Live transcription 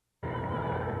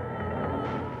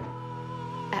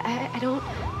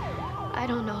I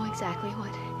don't know exactly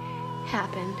what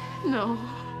happened. No.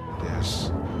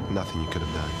 There's nothing you could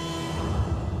have done.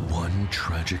 One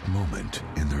tragic moment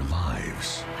in their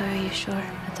lives Are you sure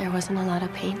that there wasn't a lot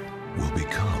of pain? will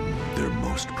become their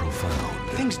most profound.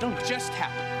 Things don't just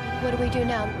happen. What do we do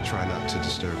now? Try not to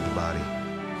disturb the body.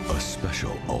 A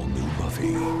special all-new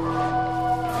Buffy.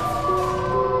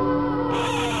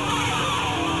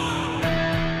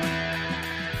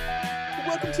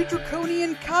 Welcome to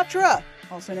Draconian Katra,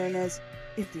 also known as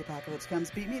If the Apocalypse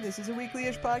Comes, Beat Me. This is a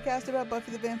weekly-ish podcast about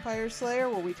Buffy the Vampire Slayer,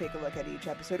 where we take a look at each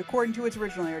episode according to its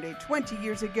original air date 20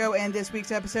 years ago, and this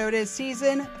week's episode is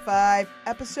Season 5,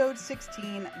 Episode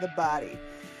 16, The Body.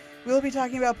 We will be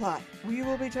talking about plot, we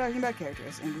will be talking about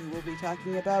characters, and we will be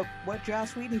talking about what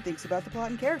Joss Whedon thinks about the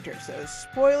plot and characters. So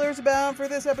spoilers abound for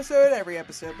this episode, every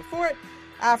episode before it,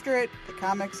 after it, the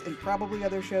comics, and probably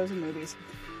other shows and movies.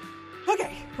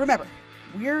 Okay, remember,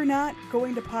 we're not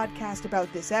going to podcast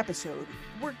about this episode.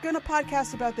 We're going to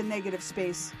podcast about the negative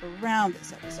space around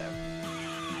this episode.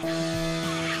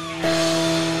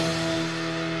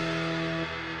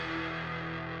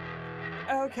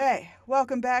 Okay,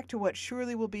 welcome back to what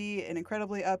surely will be an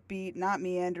incredibly upbeat, not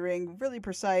meandering, really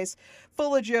precise,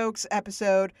 full of jokes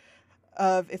episode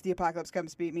of If the Apocalypse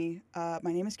Comes, Beat Me. My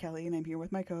name is Kelly, and I'm here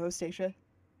with my co-host, Stacia.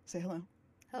 Say hello.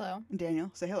 Hello. And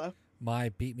Daniel, say hello. My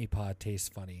Beat Me pod tastes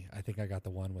funny. I think I got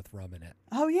the one with rum in it.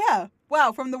 Oh, yeah.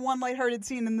 Wow, from the one lighthearted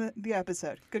scene in the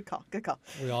episode. Good call, good call.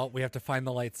 We have to find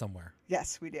the light somewhere.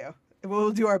 Yes, we do.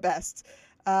 We'll do our best.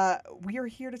 We are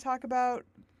here to talk about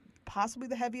possibly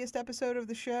the heaviest episode of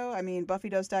the show. I mean, Buffy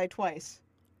does die twice.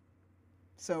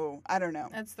 So, I don't know.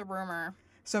 That's the rumor.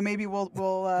 So maybe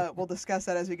we'll discuss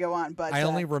that as we go on. But I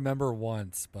only remember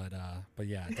once, but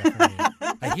yeah, definitely.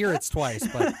 I hear it's twice,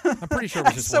 but I'm pretty sure it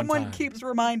was just one someone time. keeps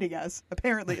reminding us.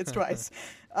 Apparently, it's twice.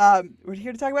 We're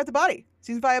here to talk about The Body,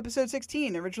 Season 5, Episode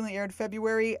 16, originally aired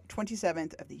February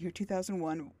 27th of the year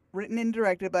 2001, written and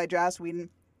directed by Joss Whedon.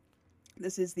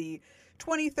 This is the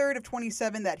 23rd of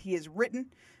 27 that he has written,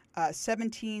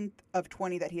 17th of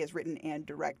 20 that he has written and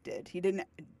directed. He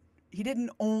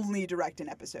didn't only direct an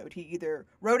episode. He either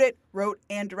wrote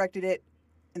and directed it,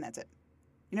 and that's it.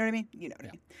 You know what I mean? You know what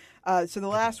I mean. So the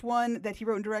last one that he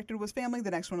wrote and directed was Family.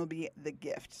 The next one will be The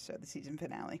Gift, so the season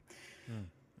finale.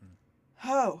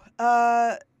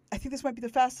 I think this might be the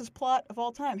fastest plot of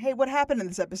all time. Hey, what happened in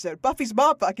this episode? Buffy's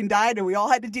mom fucking died, and we all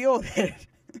had to deal with it.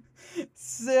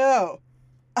 So,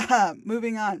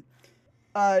 moving on.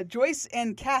 Joyce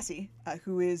and Cassie,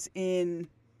 who is in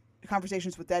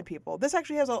Conversations with Dead People. This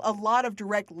actually has a lot of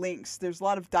direct links. There's a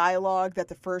lot of dialogue that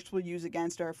the first will use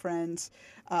against our friends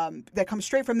that comes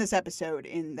straight from this episode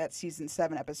in that season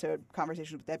 7 episode,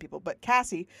 Conversations with Dead People. But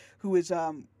Cassie, who is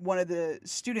one of the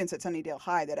students at Sunnydale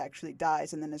High that actually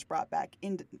dies and then is brought back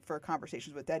in for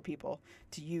Conversations with Dead People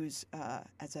to use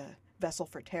as a vessel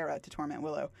for Tara to torment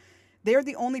Willow. They're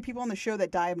the only people on the show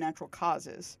that die of natural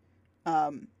causes.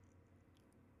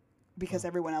 Because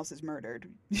everyone else is murdered,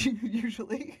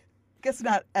 usually. I guess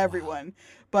not everyone,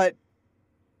 but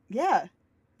yeah,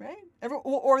 right?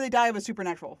 Or they die of a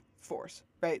supernatural force,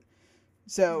 right?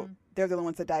 So they're the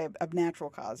ones that die of natural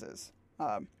causes.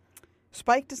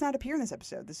 Spike does not appear in this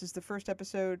episode. This is the first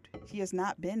episode he has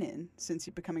not been in since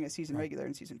becoming a season regular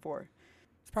in season 4.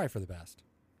 It's probably for the best.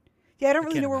 Yeah, I don't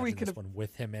really know where we could have one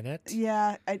with him in it.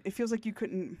 Yeah, it feels like you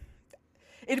couldn't.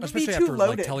 It'd Especially be too after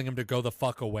loaded. like telling him to go the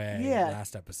fuck away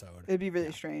last episode. It'd be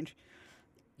really strange.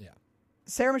 Yeah.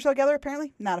 Sarah Michelle Gellar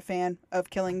apparently not a fan of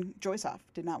killing Joyce off.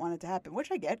 Did not want it to happen,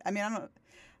 which I get. I mean, I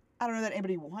don't know that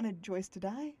anybody wanted Joyce to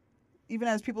die. Even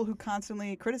as people who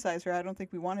constantly criticize her, I don't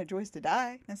think we wanted Joyce to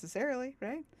die necessarily,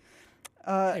 right?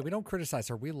 Hey, we don't criticize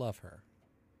her. We love her.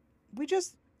 We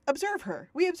just observe her.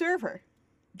 We observe her.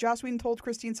 Joss Whedon told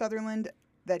Christine Sutherland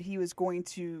that he was going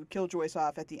to kill Joyce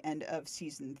off at the end of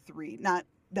season 3. Not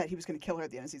that he was going to kill her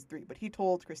at the end of season 3, but he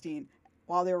told Christine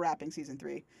while they were wrapping season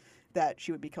 3 that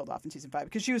she would be killed off in season 5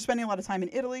 because she was spending a lot of time in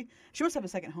Italy. She must have a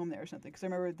second home there or something because I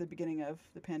remember at the beginning of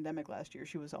the pandemic last year,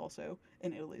 she was also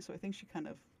in Italy. So I think she kind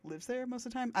of lives there most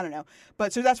of the time. I don't know.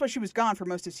 But so that's why she was gone for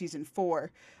most of season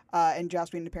 4. And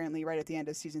Joss Whedon apparently right at the end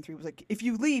of season 3 was like, if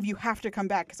you leave, you have to come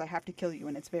back because I have to kill you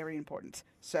and it's very important.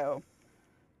 So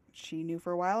she knew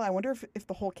for a while. I wonder if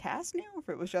the whole cast knew, or if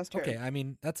it was just her. Okay, I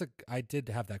mean, I did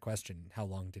have that question. How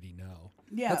long did he know?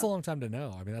 Yeah. That's a long time to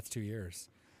know. I mean, that's 2 years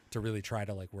to really try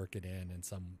to like work it in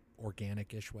some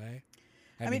organic-ish way.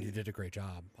 I mean, he did a great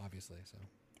job, obviously. So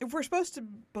if we're supposed to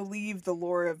believe the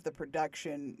lore of the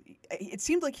production, it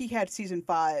seemed like he had season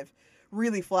 5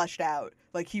 really fleshed out.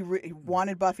 Like he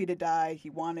wanted Buffy to die. He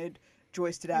wanted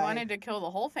Joyce to He die. wanted to kill the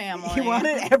whole family. He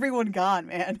wanted everyone gone,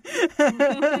 man.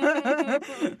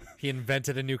 He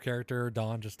invented a new character,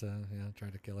 Dawn, just to try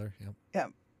to kill her. Yep. Yeah.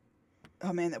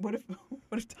 Oh man, what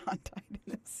if Dawn died in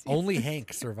this season? Only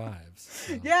Hank survives.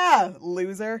 So. Yeah,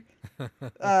 loser.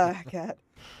 Cat.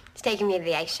 He's taking me to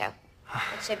the ice show.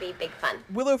 It should be big fun.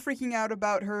 Willow freaking out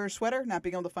about her sweater, not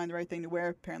being able to find the right thing to wear.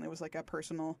 Apparently, it was like a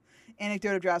personal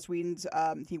anecdote of Joss Whedon's.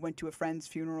 He went to a friend's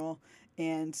funeral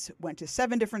and went to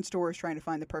 7 different stores trying to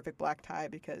find the perfect black tie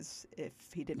because if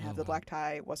he didn't have the black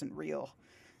tie, it wasn't real.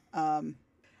 I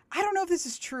don't know if this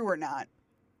is true or not,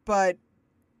 but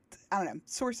I don't know.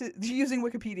 Sources using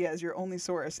Wikipedia as your only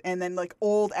source, and then like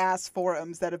old ass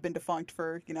forums that have been defunct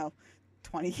for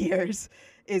 20 years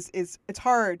is it's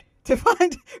hard to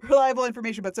find reliable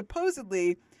information. But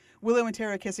supposedly, Willow and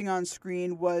Tara kissing on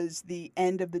screen was the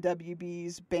end of the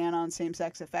WB's ban on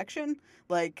same-sex affection.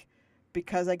 Like,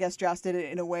 because I guess Joss did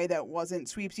it in a way that wasn't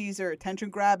sweepsies or attention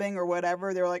grabbing or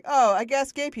whatever. They were like, oh, I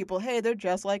guess gay people, hey, they're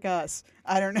just like us.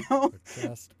 I don't know. They're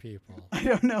just people. I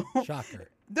don't know. Shocker.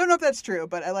 Don't know if that's true,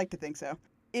 but I like to think so.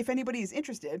 If anybody is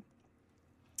interested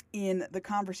in the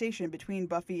conversation between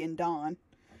Buffy and Dawn,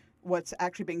 what's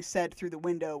actually being said through the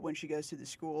window when she goes to the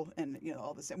school, and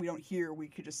all this, and we don't hear, we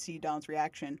could just see Dawn's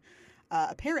reaction.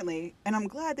 Apparently, and I'm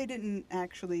glad they didn't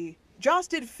actually. Joss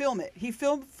did film it. He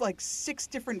filmed like 6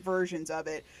 different versions of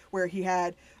it, where he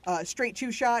had a straight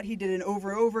to shot, he did an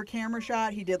over camera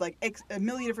shot, he did like a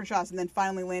million different shots, and then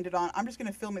finally landed on, I'm just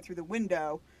going to film it through the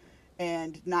window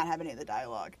and not have any of the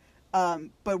dialogue.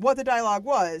 But what the dialogue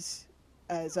was,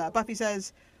 as Buffy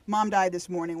says, Mom died this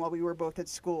morning while we were both at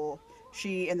school.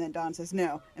 And then Dawn says,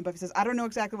 no. And Buffy says, I don't know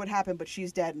exactly what happened, but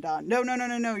she's dead. And Dawn,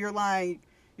 no, you're lying.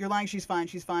 You're lying, she's fine,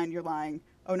 you're lying.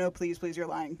 Oh no, please, you're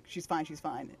lying. She's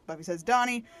fine. Buffy says,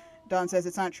 Donnie. Dawn says,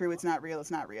 it's not true, it's not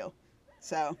real.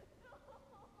 So,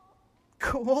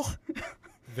 cool.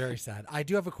 Very sad. I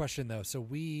do have a question though. So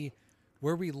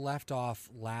where we left off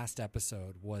last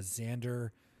episode was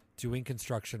Xander doing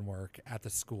construction work at the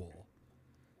school.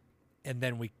 And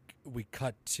then we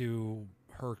cut to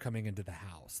her coming into the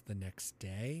house the next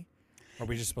day. Are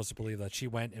we just supposed to believe that she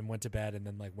went to bed and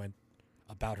then like went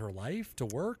about her life to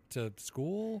work, to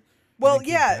school? Well,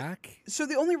 yeah. Back? So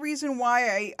the only reason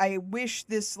why I wish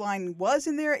this line was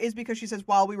in there is because she says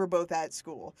while we were both at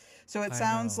school. So it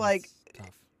sounds like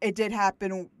it did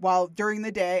happen while during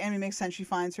the day. I mean, it makes sense. She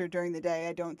finds her during the day.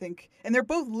 I don't think, and they're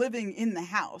both living in the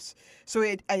house. So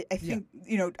I think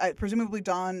presumably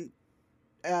Dawn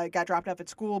got dropped off at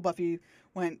school. Buffy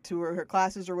went to her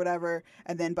classes or whatever,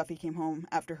 and then Buffy came home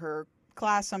after her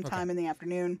class sometime in the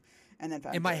afternoon, and then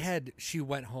found in my head she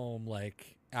went home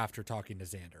like after talking to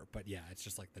Xander, but yeah, it's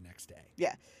just like the next day.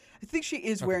 Yeah, I think she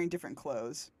is wearing different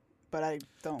clothes, but I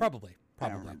don't probably I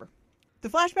don't remember. The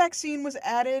flashback scene was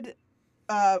added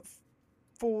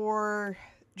for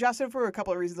Justin for a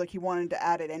couple of reasons. Like he wanted to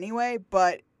add it anyway,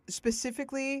 but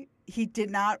specifically he did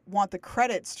not want the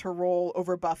credits to roll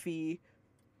over Buffy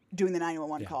doing the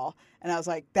 911 call, and I was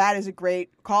like, that is a great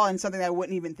call and something that I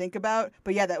wouldn't even think about.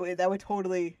 But yeah, that would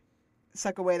totally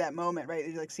suck away that moment, right?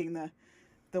 You're like seeing the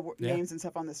names and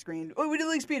stuff on the screen. It would at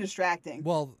least be distracting.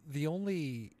 Well, the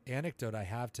only anecdote I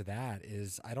have to that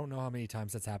is I don't know how many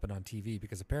times that's happened on TV,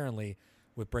 because apparently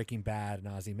with Breaking Bad and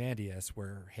Ozymandias,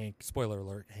 where Hank, spoiler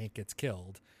alert, Hank gets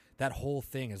killed, that whole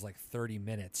thing is like 30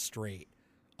 minutes straight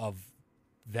of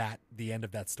the end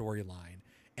of that storyline.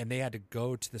 And they had to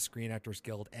go to the Screen Actors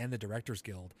Guild and the Directors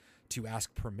Guild to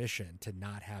ask permission to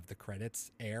not have the credits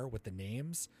air with the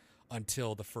names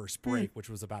until the first break, which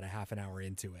was about a half an hour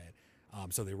into it.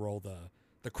 So they roll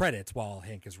the credits while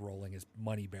Hank is rolling his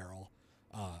money barrel.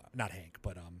 Not Hank,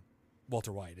 but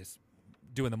Walter White is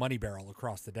doing the money barrel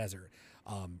across the desert.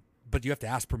 But you have to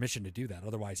ask permission to do that.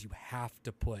 Otherwise, you have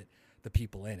to put the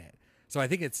people in it. So I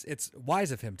think it's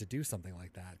wise of him to do something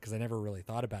like that, because I never really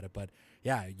thought about it. But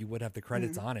yeah, you would have the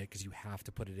credits on it because you have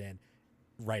to put it in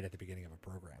right at the beginning of a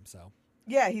program. So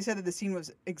yeah, he said that the scene was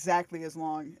exactly as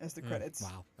long as the credits.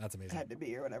 Wow, that's amazing. Had to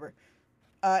be or whatever.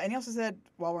 And he also said,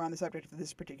 while we're on the subject of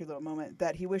this particular moment,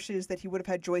 that he wishes that he would have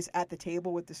had Joyce at the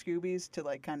table with the Scoobies to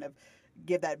like kind of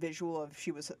give that visual of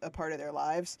she was a part of their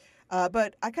lives.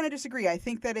 But I kind of disagree. I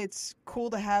think that it's cool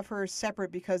to have her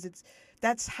separate because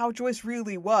that's how Joyce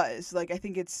really was. Like, I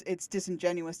think it's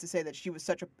disingenuous to say that she was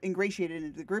ingratiated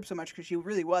into the group so much, because she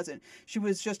really wasn't. She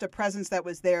was just a presence that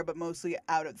was there, but mostly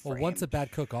out of the frame. Well, once a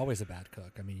bad cook, always a bad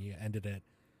cook. I mean, you ended it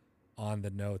on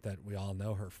the note that we all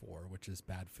know her for, which is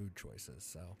bad food choices.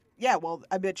 So yeah, well,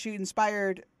 I bet she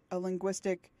inspired a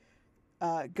linguistic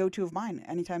go-to of mine.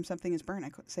 Anytime something is burnt, I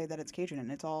say that it's Cajun,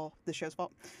 and it's all the show's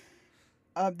fault.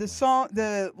 The song,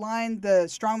 the line, the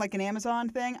strong like an Amazon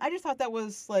thing, I just thought that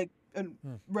was like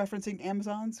referencing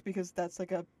Amazons because that's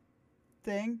like a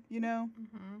thing,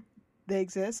 They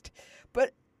exist.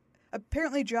 But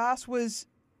apparently Joss was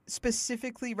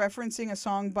specifically referencing a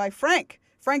song by Frank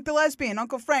the lesbian,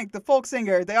 Uncle Frank, the folk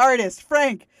singer, the artist,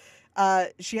 Frank.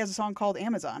 She has a song called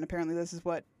Amazon. Apparently this is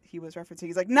what he was referencing.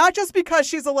 He's like, not just because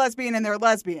she's a lesbian and they're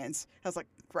lesbians. I was like,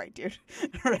 right, dude.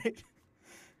 Right.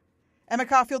 Emma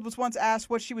Caulfield was once asked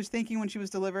what she was thinking when she was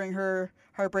delivering her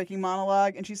heartbreaking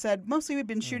monologue, and she said, mostly we've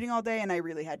been shooting all day and I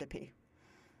really had to pee.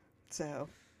 So,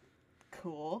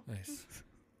 cool. Nice.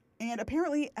 And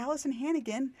apparently Allison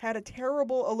Hannigan had a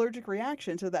terrible allergic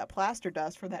reaction to that plaster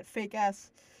dust from that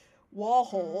fake-ass wall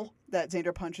hole that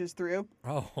Xander punches through.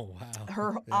 Oh, wow.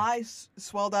 Her eyes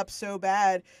swelled up so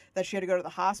bad that she had to go to the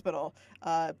hospital.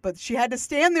 But she had to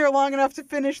stand there long enough to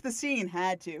finish the scene.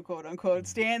 Had to, quote unquote,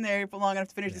 stand there for long enough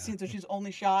to finish the scene. So she's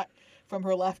only shot from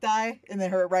her left eye, and then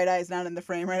her right eye is not in the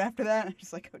frame right after that. I'm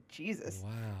just like, oh, Jesus.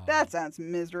 Wow. That sounds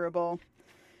miserable.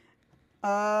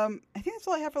 I think that's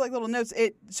all I have for like little notes.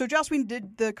 So Joss Whedon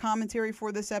did the commentary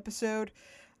for this episode.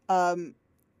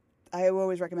 I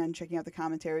always recommend checking out the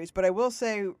commentaries, but I will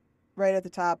say right at the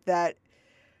top that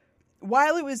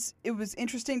while it was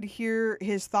interesting to hear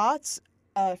his thoughts,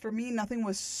 for me nothing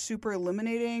was super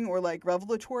illuminating or like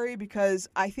revelatory because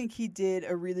I think he did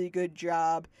a really good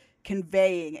job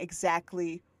conveying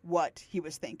exactly what he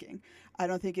was thinking. I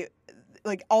don't think it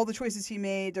like all the choices he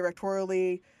made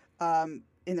directorially,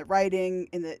 in the writing,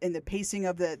 in the pacing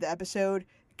of the episode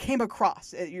came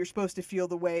across. You're supposed to feel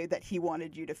the way that he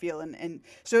wanted you to feel. And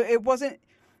so it wasn't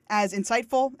as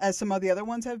insightful as some of the other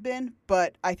ones have been,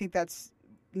 but I think that's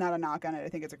not a knock on it. I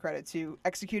think it's a credit to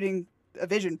executing a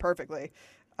vision perfectly,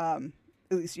 at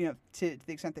least, to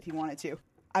the extent that he wanted to.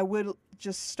 I would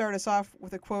just start us off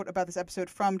with a quote about this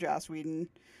episode from Joss Whedon.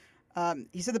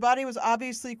 He said, the body was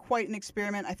obviously quite an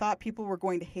experiment. I thought people were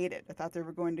going to hate it. I thought they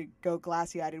were going to go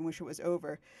glassy-eyed and wish it was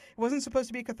over. It wasn't supposed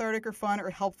to be cathartic or fun or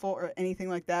helpful or anything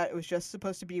like that. It was just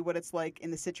supposed to be what it's like in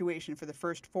the situation for the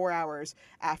first 4 hours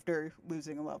after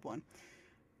losing a loved one.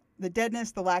 The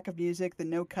deadness, the lack of music, the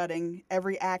no cutting,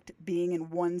 every act being in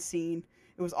one scene.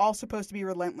 It was all supposed to be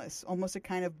relentless, almost a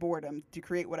kind of boredom to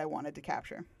create what I wanted to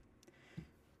capture.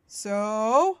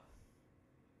 So...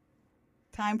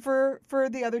 time for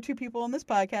the other two people on this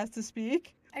podcast to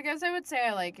speak. I guess I would say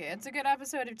I like it. It's a good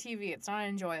episode of TV. It's not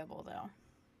enjoyable, though.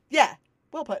 Yeah.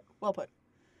 Well put. Well put.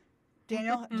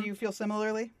 Daniel, do you feel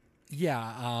similarly?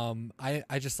 Yeah.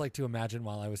 I just like to imagine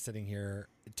while I was sitting here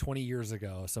 20 years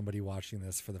ago, somebody watching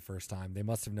this for the first time, they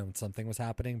must have known something was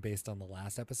happening based on the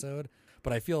last episode.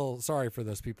 But I feel sorry for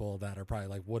those people that are probably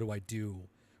like, what do I do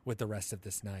with the rest of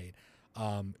this night?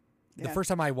 The first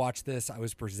time I watched this, I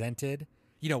was presented...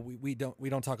 we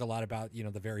don't talk a lot about,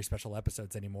 the very special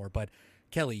episodes anymore, but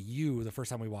Kelly, the first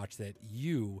time we watched it,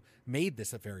 you made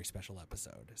this a very special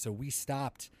episode. So we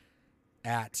stopped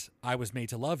at I Was Made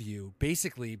to Love You,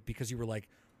 basically because you were like,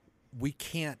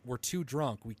 we're too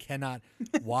drunk. We cannot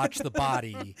watch The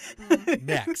Body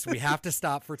next. We have to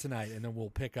stop for tonight. And then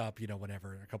we'll pick up,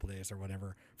 whenever, a couple days or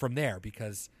whatever from there,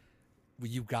 because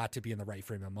you got to be in the right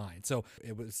frame of mind. So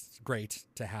it was great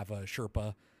to have a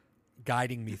Sherpa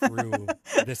guiding me through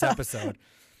this episode.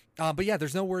 But yeah,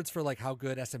 there's no words for like how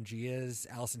good SMG is.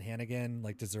 Allison Hannigan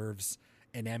deserves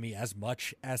an Emmy as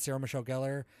much as Sarah Michelle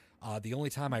Gellar. The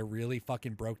only time I really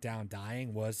fucking broke down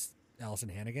dying was Allison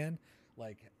Hannigan.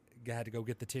 I had to go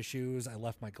get the tissues. I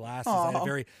left my glasses. I had a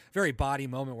very, very body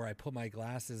moment where I put my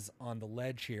glasses on the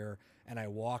ledge here and I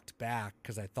walked back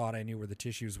because I thought I knew where the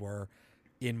tissues were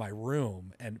in my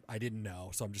room, and I didn't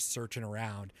know, so I'm just searching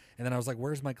around, and then I was like,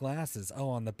 where's my glasses? Oh,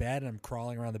 on the bed, and I'm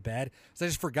crawling around the bed, so I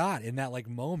just forgot in that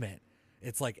moment.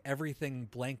 It's like everything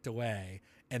blanked away,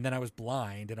 and then I was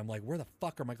blind, and I'm like, where the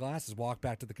fuck are my glasses? Walk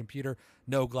back to the computer,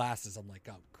 no glasses. I'm like,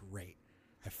 oh, great.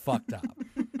 I fucked up.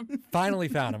 Finally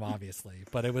found them, obviously,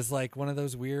 but it was one of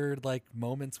those weird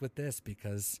moments with this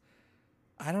because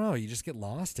I don't know, you just get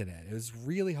lost in it. It was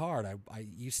really hard.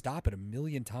 You stop it a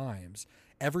million times.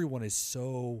 Everyone is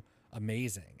so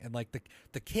amazing. And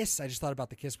the kiss, I just thought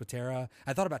about the kiss with Tara.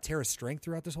 I thought about Tara's strength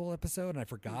throughout this whole episode, and I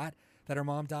forgot that her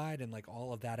mom died, and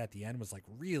all of that at the end was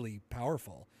really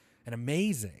powerful and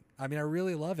amazing. I mean, I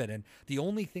really love it. And the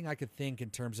only thing I could think in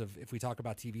terms of if we talk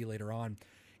about TV later on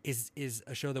is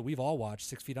a show that we've all watched,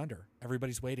 6 Feet Under.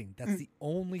 Everybody's Waiting. That's the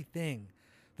only thing,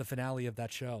 the finale of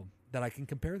that show, that I can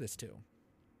compare this to.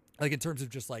 In terms of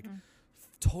just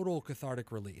total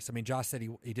cathartic release. I mean, Joss said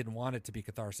he didn't want it to be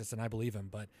catharsis, and I believe him,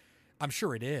 but I'm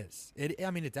sure it is. It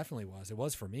definitely was. It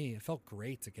was for me. It felt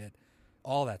great to get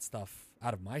all that stuff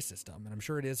out of my system, and I'm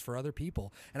sure it is for other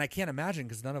people. And I can't imagine,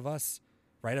 because none of us,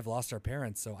 have lost our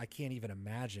parents, so I can't even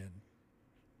imagine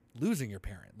losing your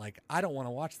parent. Like, I don't want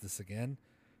to watch this again,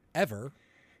 ever,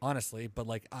 honestly. But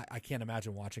like, I can't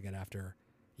imagine watching it after,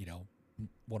 you know,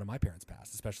 one of my parents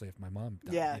passed, especially if my mom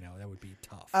died. Yeah. You know, that would be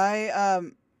tough.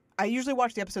 I usually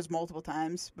watch the episodes multiple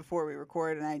times before we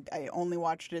record, and I only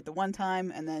watched it the one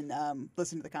time and then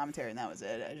listened to the commentary, and that was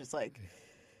it. I just like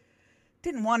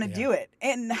didn't want to do it,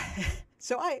 and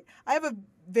so I have a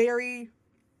very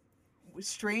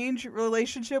strange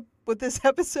relationship with this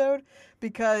episode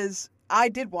because I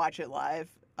did watch it live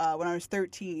when I was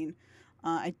 13.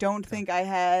 I don't think I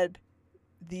had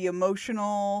the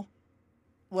emotional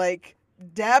like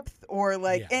depth or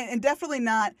like and definitely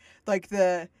not like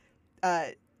the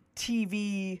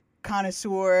TV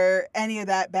connoisseur, any of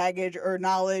that baggage or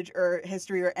knowledge or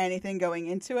history or anything going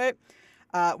into it.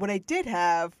 What I did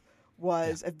have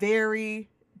was a very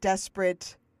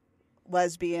desperate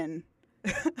lesbian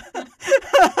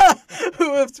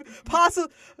who was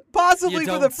possibly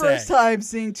for the first time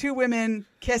seeing two women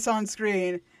kiss on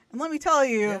screen. And let me tell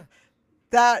you,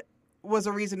 that was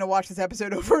a reason to watch this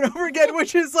episode over and over again,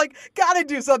 which is like, gotta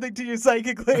do something to you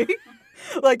psychically.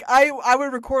 Like, I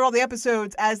would record all the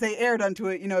episodes as they aired onto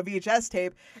a VHS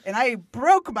tape, and I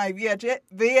broke my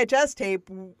VHS tape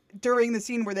during the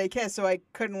scene where they kiss, so I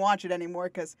couldn't watch it anymore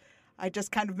because I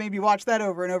just kind of maybe watched that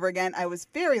over and over again. I was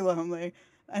very lonely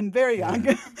and very young.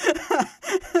 This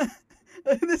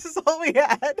is all we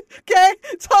had, okay?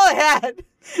 It's all I had.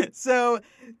 So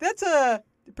that's a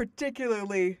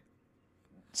particularly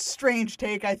strange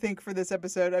take, I think, for this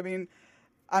episode. I mean,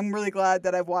 I'm really glad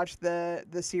that I've watched the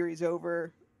series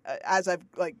over as I've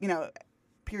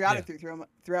periodically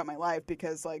throughout my life,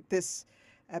 because like this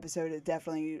episode, it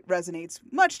definitely resonates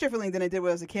much differently than it did when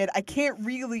I was a kid. I can't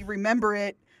really remember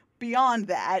it beyond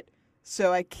that,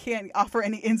 so I can't offer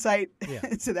any insight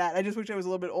into that. I just wish I was a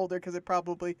little bit older because it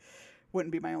probably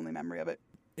wouldn't be my only memory of it.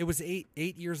 It was eight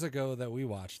years ago that we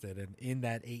watched it, and in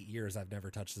that 8 years, I've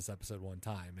never touched this episode one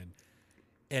time,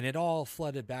 and it all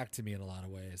flooded back to me in a lot of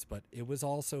ways, but it was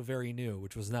also very new,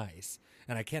 which was nice.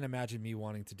 And I can't imagine me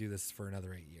wanting to do this for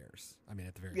another 8 years. I mean,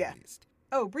 at the very least.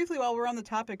 Oh, briefly, while we're on the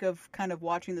topic of kind of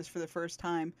watching this for the first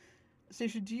time,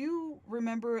 Stacia, do you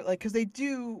remember, like, because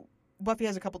Buffy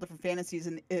has a couple different fantasies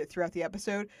throughout the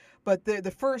episode, but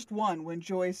the first one, when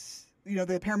Joyce,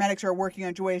 the paramedics are working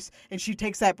on Joyce, and she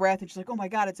takes that breath, and she's like, oh my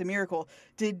God, it's a miracle.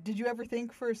 Did you ever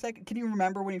think for a second, can you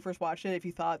remember when you first watched it, if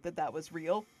you thought that was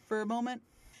real for a moment?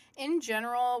 In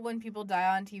general, when people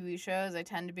die on TV shows, I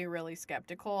tend to be really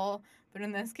skeptical. But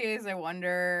in this case, I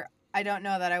don't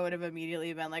know that I would have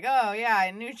immediately been like, oh, yeah,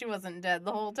 I knew she wasn't dead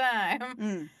the whole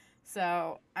time.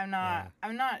 So I'm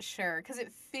not sure. Because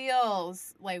it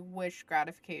feels like wish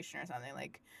gratification or something.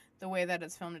 Like, the way that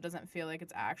it's filmed, it doesn't feel like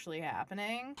it's actually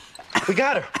happening. We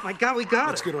got her. My God, we got her.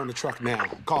 Let's get her on the truck now.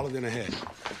 Call it in ahead.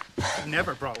 I've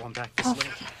never brought one back this late.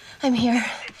 I'm here.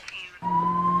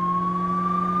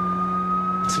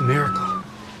 It's a miracle.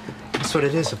 That's what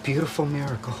it is, a beautiful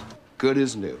miracle. Good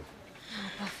as new.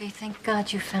 Oh, Buffy, thank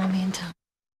God you found me in time.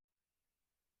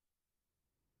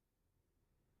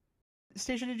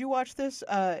 Stacia, did you watch this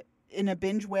in a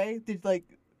binge way?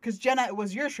 Because Jenna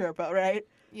was your Sherpa, right?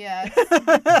 Yes.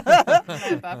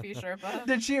 My Buffy Sherpa.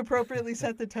 Did she appropriately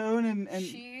set the tone and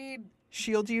she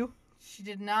shield you? She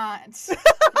did not.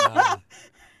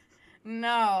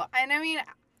 No. And I mean,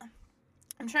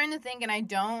 I'm trying to think, and I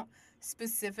don't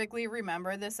specifically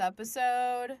remember this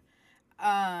episode.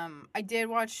 I did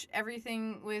watch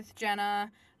everything with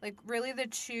Jenna. Like, really the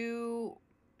two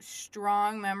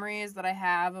strong memories that I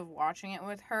have of watching it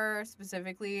with her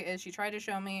specifically is she tried to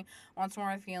show me Once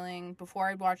More with Feeling before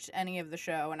I'd watched any of the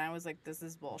show, and I was like, this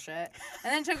is bullshit. And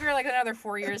then it took her like another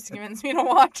 4 years to convince me to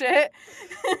watch it.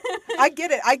 I get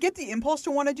it. I get the impulse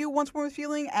to want to do Once More with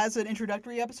Feeling as an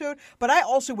introductory episode, but I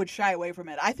also would shy away from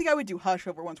it. I think I would do Hush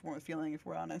over Once More with Feeling, if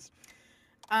we're honest.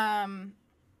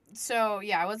 So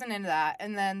yeah, I wasn't into that.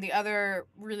 And then the other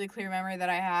really clear memory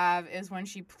that I have is when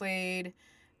she played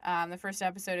the first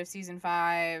episode of season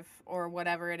 5 or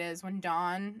whatever it is, when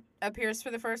Dawn appears for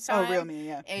the first time. Oh, Real Me,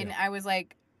 yeah. And I was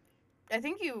like, I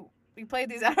think you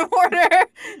played these out of order. I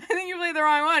think you played the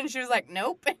wrong one. And she was like,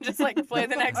 nope. And just like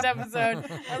played the next episode.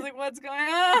 I was like, what's going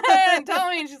on? Tell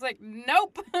me. And she's like,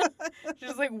 nope. She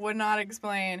just like would not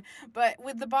explain. But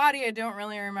with the body, I don't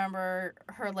really remember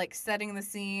her like setting the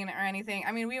scene or anything.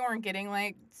 I mean, we weren't getting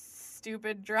like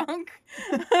stupid drunk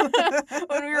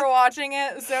when we were watching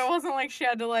it, so it wasn't like she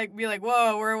had to like be like,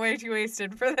 whoa, we're way too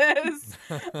wasted for this.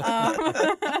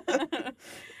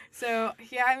 So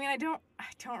yeah, I mean, I don't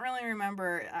really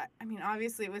remember. I mean,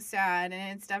 obviously it was sad,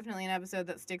 and it's definitely an episode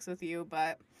that sticks with you,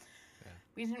 but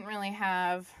we didn't really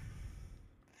have.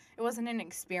 It wasn't an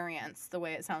experience the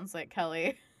way it sounds like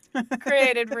Kelly.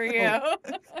 created for you.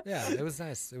 Yeah, it was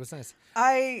nice. It was nice.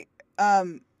 I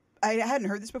hadn't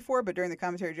heard this before, but during the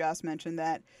commentary, Joss mentioned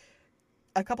that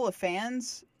a couple of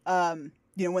fans, when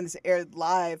this aired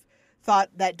live, thought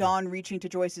that Dawn reaching to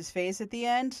Joyce's face at the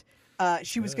end,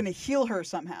 she was going to heal her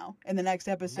somehow in the next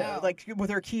episode. No. Like, with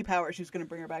her key power, she was going to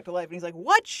bring her back to life. And he's like,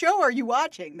 what show are you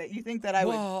watching that you think that I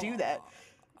would do that?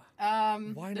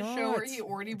 Why the not? show where he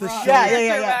already The brought show- her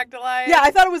Yeah. back to life. Yeah,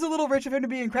 I thought it was a little rich of him to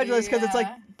be incredulous because it's like,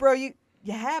 Yeah. bro, you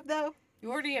have, though?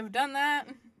 You already have done that.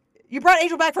 You brought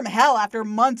Angel back from hell after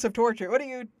months of torture. What are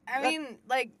you... I mean,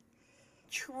 like,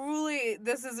 truly,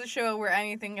 this is a show where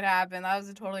anything could happen. That was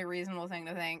a totally reasonable thing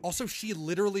to think. Also, she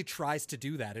literally tries to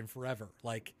do that in Forever.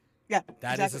 Like, Yeah,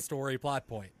 that exactly. is a story plot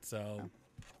point. So,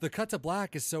 the cut to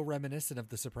black is so reminiscent of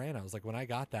The Sopranos. Like, when I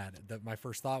got that my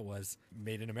first thought was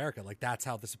Made in America. Like, that's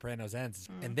how The Sopranos ends.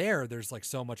 And there's like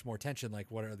so much more tension. Like,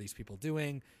 what are these people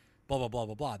doing? Blah, blah, blah,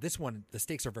 blah, blah. This one, the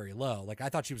stakes are very low. Like, I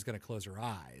thought she was going to close her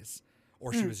eyes.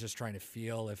 Or she was just trying to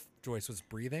feel if Joyce was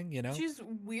breathing, you know? She's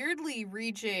weirdly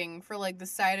reaching for, like, the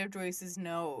side of Joyce's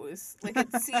nose. Like,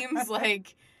 it seems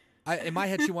like... In my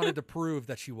head, she wanted to prove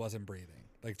that she wasn't breathing.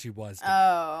 Like, she was.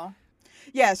 Oh.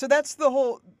 Yeah, so that's the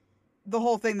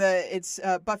whole thing. That it's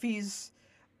Buffy's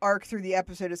arc through the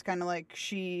episode is kind of like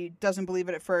she doesn't believe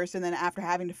it at first, and then after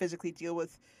having to physically deal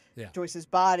with Joyce's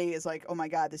body, is like, oh my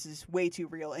god, this is way too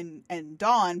real. And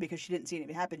Dawn, because she didn't see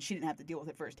anything happen, she didn't have to deal with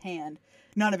it firsthand.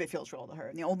 None of it feels real to her,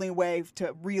 and the only way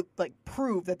to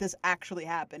prove that this actually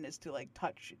happened is to like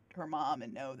touch her mom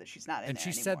and know that she's not in And there she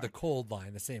anymore. said the cold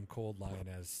line, the same cold line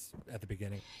as at the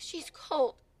beginning. She's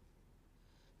cold.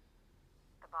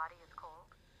 The body is cold.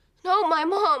 No, my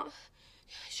mom.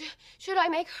 Should I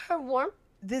make her warm?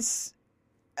 This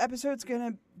episode's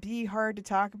gonna be hard to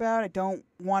talk about. I don't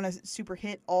want to super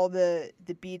hit all the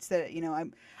beats that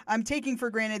I'm taking for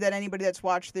granted that anybody that's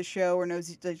watched this show or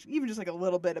knows even just like a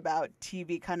little bit about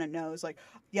TV kind of knows. Like,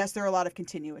 yes, there are a lot of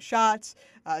continuous shots.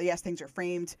 Yes, things are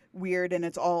framed weird and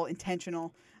it's all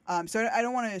intentional. So I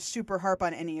don't want to super harp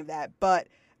on any of that, but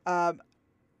I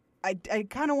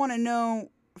kind of want to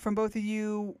know from both of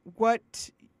you what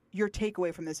your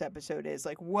takeaway from this episode is.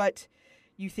 Like, what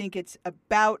you think it's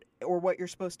about or what you're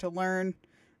supposed to learn.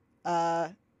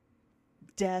 Death,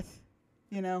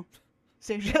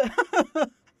 Stacia.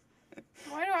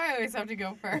 Why do I always have to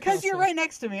go first? Because you're right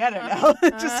next to me. I don't know.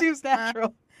 It just seems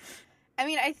natural. I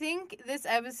mean, I think this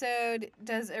episode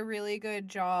does a really good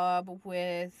job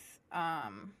with,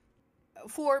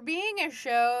 for being a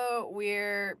show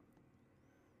where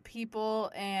people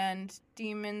and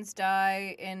demons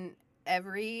die in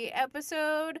every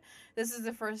episode. This is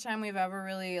the first time we've ever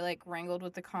really like wrangled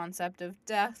with the concept of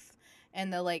death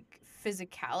and the like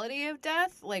physicality of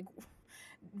death. Like,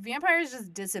 vampires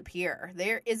just disappear.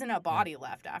 There isn't a body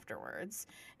left afterwards.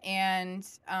 And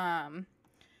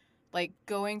like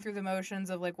going through the motions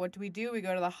of like, what do? We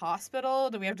go to the hospital?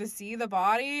 Do we have to see the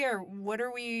body, or what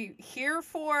are we here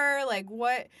for? Like,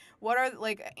 what are,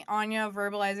 like, Anya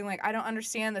verbalizing, like, I don't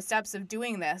understand the steps of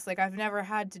doing this. Like, I've never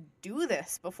had to do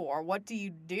this before. What do you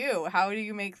do? How do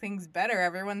you make things better?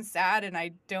 Everyone's sad and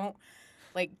I don't,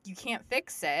 like, you can't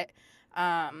fix it.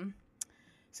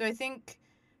 So I think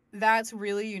that's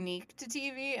really unique to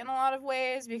TV in a lot of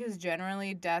ways, because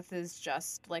generally death is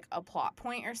just like a plot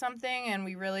point or something, and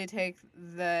we really take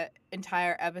the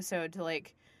entire episode to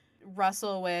like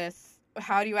wrestle with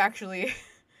how do you actually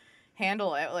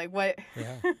handle it. Like, what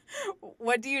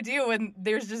do you do when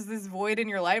there's just this void in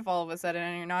your life all of a sudden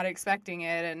and you're not expecting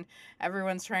it and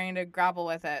everyone's trying to grapple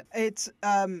with it. It's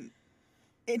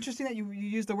interesting that you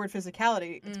use the word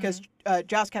physicality, because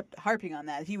Joss kept harping on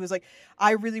that. He was like,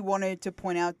 I really wanted to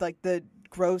point out like the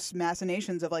gross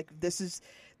machinations of like, this is,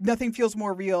 nothing feels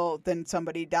more real than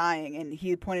somebody dying. And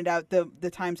he pointed out the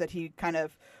times that he kind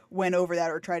of went over that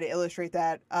or tried to illustrate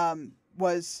that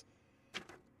was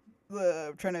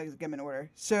trying to get them in order.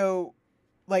 So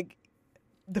like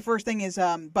the first thing is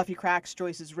Buffy cracks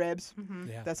Joyce's ribs.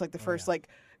 Yeah. That's like the first like,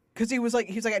 because he was like,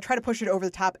 I try to push it over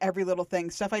the top, every little thing,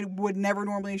 stuff I would never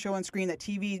normally show on screen that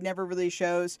TV never really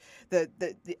shows. That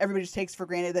everybody just takes for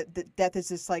granted that death is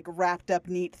this like wrapped up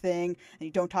neat thing, and you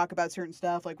don't talk about certain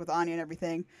stuff like with Anya and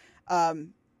everything.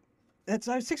 That's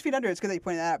 6 Feet Under. It's good that you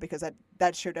pointed that out, because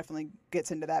that show definitely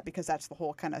gets into that, because that's the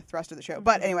whole kind of thrust of the show.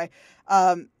 But anyway,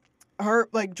 her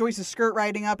like Joyce's skirt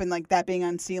riding up and like that being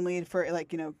unseemly for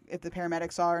like, if the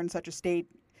paramedics saw her in such a state.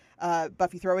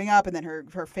 Buffy throwing up, and then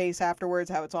her face afterwards,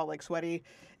 how it's all like sweaty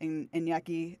and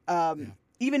yucky.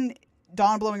 Even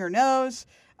Dawn blowing her nose,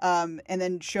 and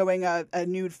then showing a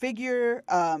nude figure,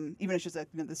 even if it's just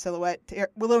the silhouette.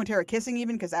 Willow and Tara kissing,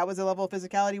 even, because that was a level of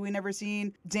physicality we never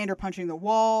seen. Xander punching the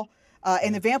wall.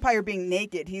 And the vampire being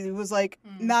naked, he was like,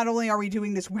 not only are we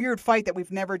doing this weird fight that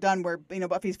we've never done where,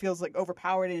 Buffy feels like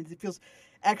overpowered and it feels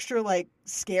extra like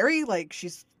scary, like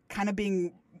she's kind of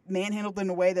being manhandled in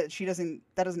a way that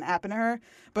that doesn't happen to her,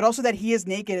 but also that he is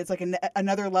naked. It's like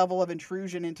another level of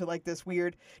intrusion into like this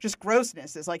weird, just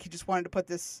grossness. It's like he just wanted to put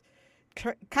this,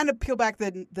 kind of peel back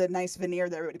the nice veneer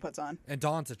that everybody puts on. And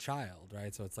Dawn's a child,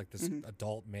 right? So it's like this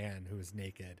adult man who is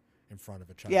naked in front of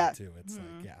a child too. It's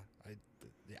like,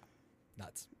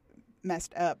 nuts.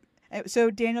 Messed up. So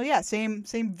Daniel, same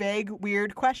vague,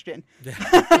 weird question. Yeah.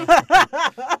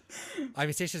 I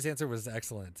mean, Stacia's answer was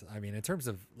excellent. I mean, in terms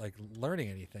of like learning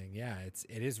anything, it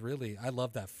is really. I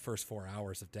love that first 4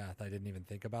 hours of death. I didn't even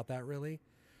think about that really,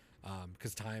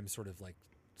 because time sort of like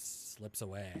slips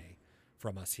away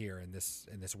from us here in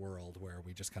this world where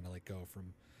we just kind of like go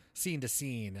from scene to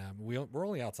scene. We're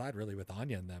only outside really with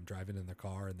Anya and them driving in their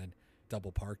car and then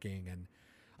double parking, and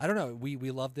I don't know. We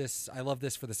love this. I love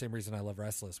this for the same reason I love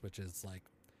Restless, which is like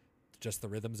just the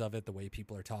rhythms of it, the way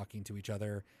people are talking to each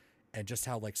other, and just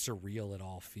how like surreal it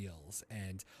all feels.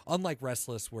 And unlike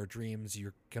Restless, where dreams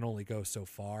you can only go so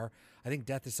far, I think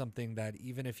death is something that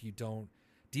even if you don't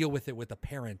deal with it with a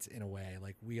parent in a way,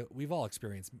 like we've all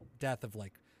experienced death of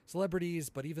like celebrities,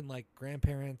 but even like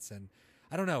grandparents. And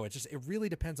I don't know. It really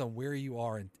depends on where you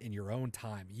are in your own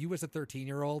time. You as a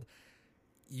 13-year-old,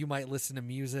 you might listen to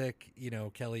music,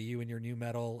 Kelly, you and your new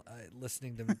metal,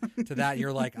 listening to that,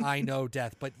 you're like, I know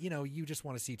death, but you just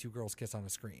want to see two girls kiss on a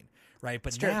screen, right?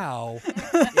 But now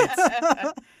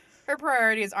it's her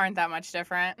priorities aren't that much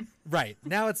different. Right.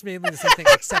 Now it's mainly the same thing,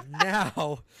 except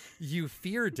now you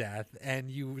fear death and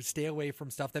you stay away from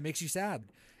stuff that makes you sad.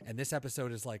 And this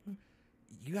episode is like,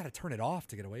 you got to turn it off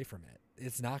to get away from it.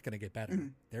 It's not going to get better.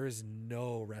 There is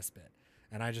no respite.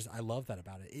 And I love that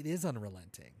about it. It is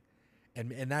unrelenting.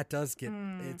 And that does get,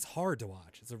 it's hard to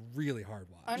watch. It's a really hard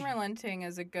watch. Unrelenting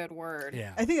is a good word.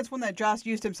 Yeah. I think it's one that Joss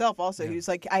used himself also. He was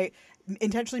like, I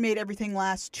intentionally made everything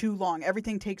last too long.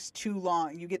 Everything takes too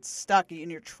long. You get stuck and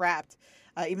you're trapped.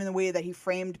 Even the way that he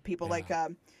framed people. Like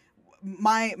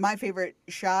my favorite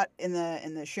shot in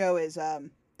the show is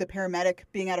the paramedic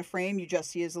being out of frame. You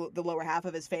just see the lower half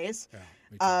of his face.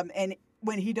 Yeah, and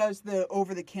when he does the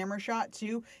over the camera shot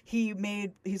too, he's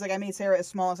like, I made Sarah as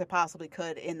small as I possibly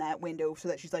could in that window so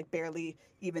that she's like barely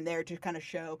even there to kind of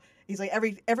show. He's like,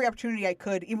 every opportunity I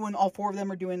could, even when all four of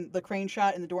them are doing the crane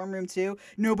shot in the dorm room too,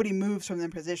 nobody moves from their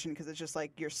position because it's just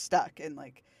like you're stuck. And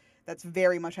like that's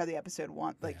very much how the episode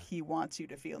he wants you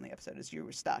to feel in the episode is you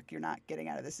were stuck. You're not getting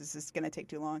out of this. This is going to take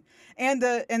too long. And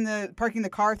the parking the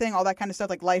car thing, all that kind of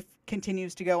stuff, like life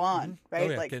continues to go on, right?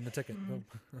 Oh, yeah, like getting the ticket.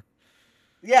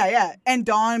 Yeah. And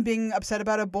Dawn being upset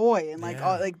about a boy and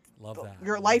love that.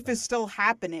 Your life is still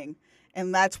happening.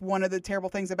 And that's one of the terrible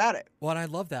things about it. Well, and I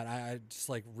love that. I just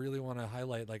like really want to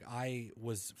highlight, like I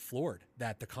was floored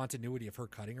that the continuity of her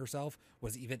cutting herself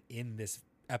was even in this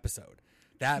episode.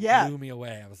 That blew me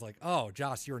away. I was like, oh,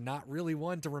 Joss, you're not really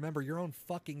one to remember your own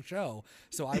fucking show.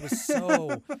 So I was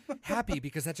so happy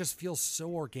because that just feels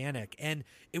so organic. And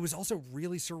it was also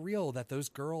really surreal that those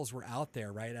girls were out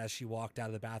there, right? As she walked out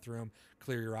of the bathroom,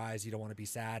 clear your eyes, you don't want to be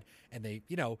sad. And they,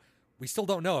 we still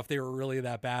don't know if they were really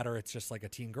that bad or it's just like a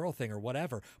teen girl thing or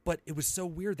whatever. But it was so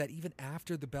weird that even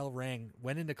after the bell rang,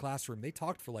 went into classroom, they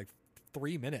talked for like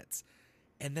 3 minutes.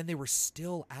 And then they were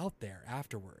still out there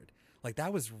afterward. Like,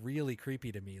 that was really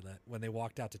creepy to me that when they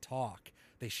walked out to talk,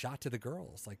 they shot to the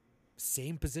girls, like,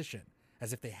 same position,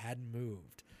 as if they hadn't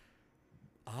moved.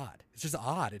 Odd. It's just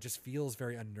odd. It just feels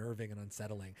very unnerving and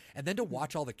unsettling. And then to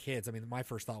watch all the kids, I mean, my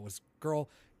first thought was, girl,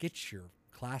 get your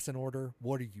class in order.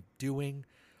 What are you doing?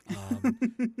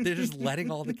 They're just letting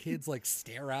all the kids, like,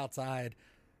 stare outside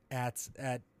at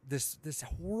this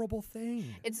horrible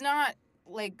thing. It's not,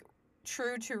 like,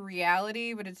 true to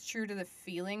reality, but it's true to the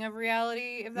feeling of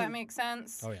reality, if that makes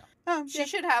sense. Oh, yeah. She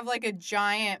should have like a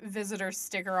giant visitor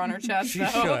sticker on her chest.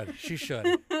 She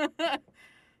should.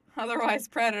 Otherwise,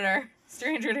 predator,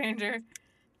 stranger danger.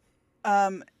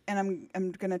 And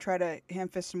I'm gonna try to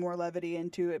ham-fist some more levity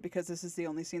into it because this is the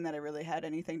only scene that I really had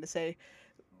anything to say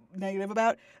negative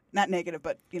about. Not negative,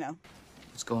 but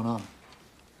What's going on?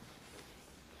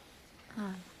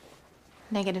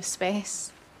 Negative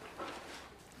space.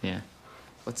 Yeah.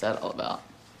 What's that all about?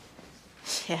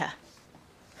 Yeah.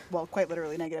 Well, quite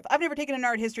literally negative. I've never taken an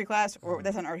art history class, or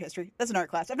that's not art history. That's an art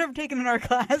class. I've never taken an art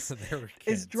class.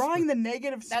 Is drawing the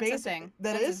negative space? That's a thing.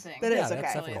 That that's is? a thing. That is, that's okay.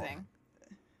 Definitely a thing.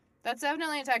 That's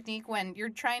definitely a technique when you're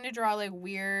trying to draw like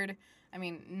weird, I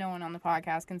mean, no one on the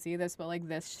podcast can see this, but like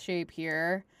this shape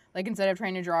here, like instead of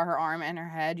trying to draw her arm and her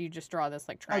head, you just draw this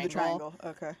like triangle. Oh, the triangle.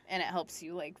 Okay. And it helps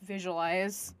you like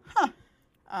visualize. Huh.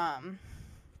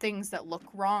 things that look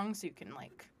wrong so you can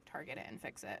like target it and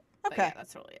fix it. But Okay. yeah,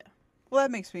 that's totally it. Well,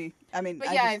 that makes me. I mean, But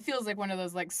I yeah, just- it feels like one of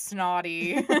those like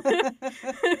snotty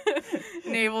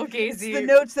navel it's gazing the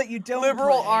notes that you don't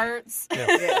liberal play. arts.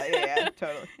 Yeah,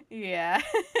 totally. Yeah.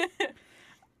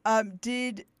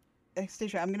 Did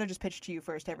Stacia? I'm gonna just pitch to you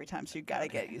first every time, so you gotta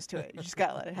get used to it. You just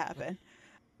gotta let it happen.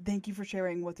 Thank you for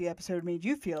sharing what the episode made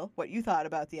you feel, what you thought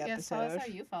about the Yes, tell episode. us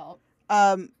how you felt.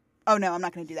 Oh no, I'm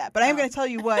not gonna do that. But I am gonna tell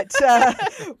you what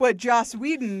what Joss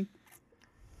Whedon,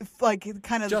 like,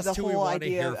 kind of Just the who we whole wanna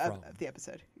idea hear of from. the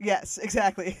episode. Yes,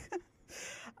 exactly.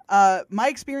 My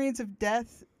experience of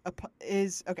death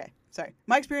is okay. Sorry,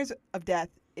 my experience of death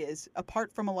is,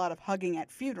 apart from a lot of hugging at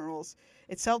funerals,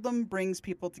 it seldom brings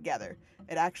people together.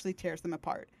 It actually tears them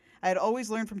apart. I had always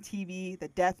learned from TV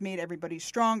that death made everybody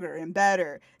stronger and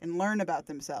better and learn about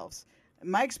themselves.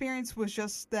 My experience was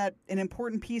just that an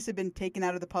important piece had been taken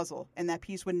out of the puzzle, and that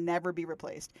piece would never be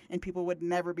replaced, and people would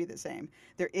never be the same.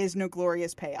 There is no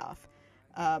glorious payoff.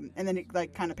 And then, he,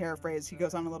 like, kind of paraphrase, he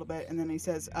goes on a little bit, and then he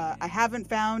says, I haven't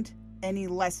found any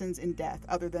lessons in death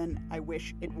other than I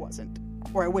wish it wasn't,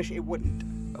 or I wish it wouldn't.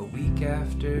 A week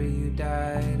after you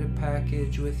died, a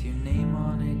package with your name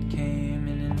on it came,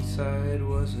 and inside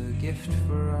was a gift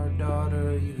for our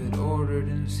daughter you had ordered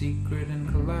in secret and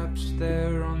collapsed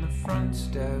there on the front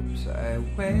steps. I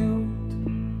wailed.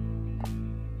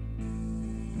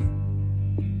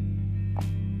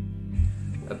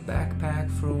 A backpack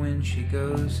for when she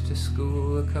goes to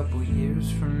school a couple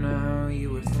years from now.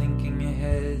 You were thinking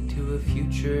ahead to a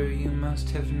future you must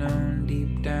have known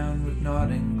deep down would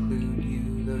not include you.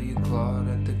 Though you clawed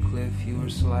at the cliff you were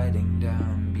sliding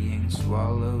down, being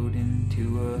swallowed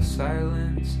into a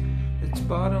silence that's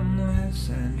bottomless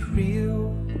and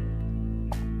real.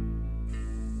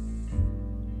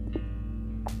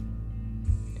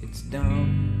 It's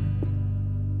dumb,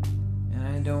 and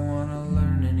I don't want to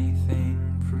learn anything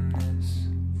from this.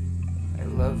 I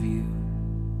love you.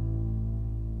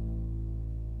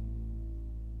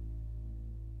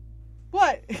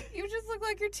 What? You just look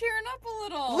like you're tearing up a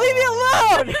little. Leave me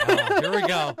alone! Oh, here we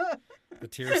go. The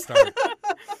tears start.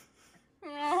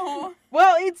 No.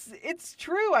 Well, it's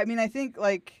true. I mean, I think,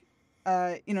 like,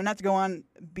 not to go on,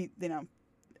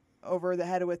 over the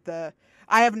head with the.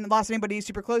 I haven't lost anybody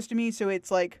super close to me, so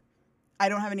it's like I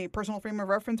don't have any personal frame of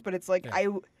reference, but it's like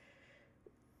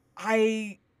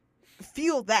I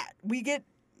feel that we get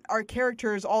our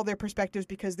characters all their perspectives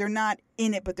because they're not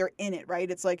in it, but they're in it, right?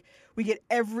 It's like we get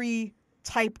every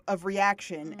type of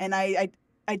reaction, and I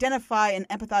identify and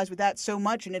empathize with that so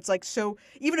much, and it's like, so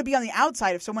even to be on the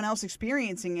outside of someone else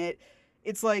experiencing it,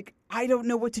 it's like I don't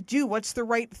know what to do. What's the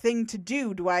right thing to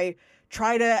do? Do I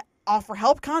try to offer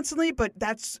help constantly? But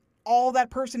that's all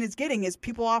that person is getting is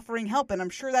people offering help, and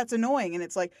I'm sure that's annoying. And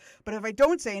it's like, but if I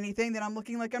don't say anything, then I'm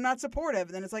looking like I'm not supportive.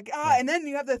 And then it's like, and then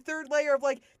you have the third layer of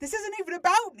like, this isn't even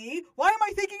about me. Why am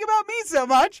I thinking about me so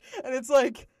much? And it's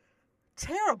like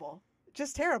terrible,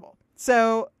 just terrible.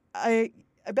 So I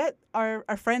bet our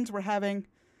friends were having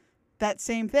that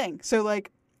same thing. So,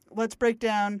 like, let's break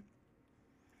down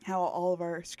how all of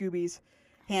our Scoobies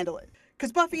handle it.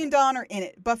 Because Buffy and Dawn are in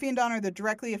it. Buffy and Dawn are the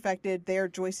directly affected. They are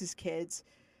Joyce's kids.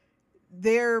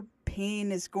 Their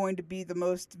pain is going to be the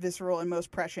most visceral and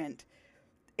most prescient.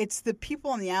 It's the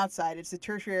people on the outside. It's the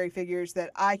tertiary figures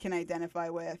that I can identify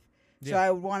with. So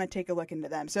I would want to take a look into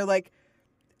them. So, like,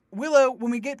 Willow, when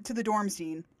we get to the dorm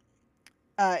scene,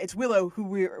 it's Willow who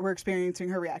we're experiencing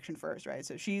her reaction first, right?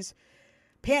 So she's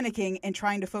panicking and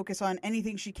trying to focus on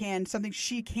anything she can, something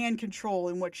she can control,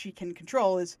 and what she can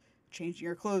control is changing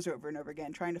her clothes over and over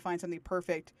again, trying to find something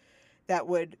perfect that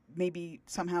would maybe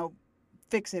somehow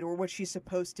fix it or what she's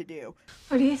supposed to do.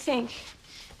 What do you think?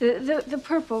 The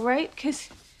purple, right? Cause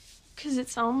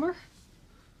it's Elmer?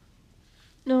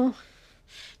 No,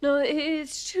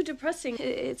 it's too depressing.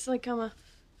 It's like I'm a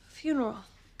funeral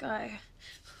guy.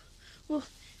 Well,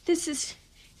 this is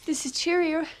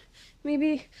cheerier.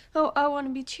 Maybe I want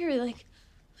to be cheery,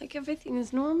 like everything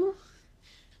is normal.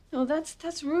 No,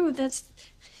 that's rude. It's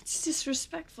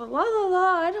disrespectful. La la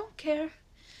la. I don't care.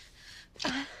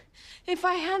 If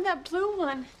I had that blue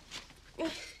one,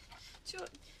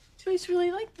 Joyce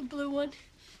really liked the blue one.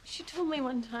 She told me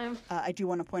one time. I do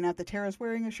want to point out that Tara's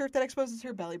wearing a shirt that exposes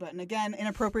her belly button. Again,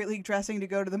 inappropriately dressing to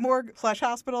go to the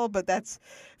morgue/hospital, but that's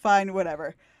fine,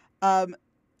 whatever.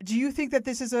 Do you think that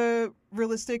this is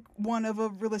one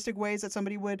of realistic ways that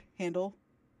somebody would handle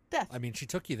death? I mean, she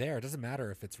took you there. It doesn't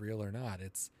matter if it's real or not.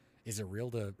 Is it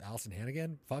real to Allison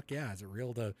Hannigan? Fuck yeah. Is it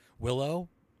real to Willow,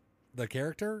 the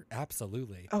character?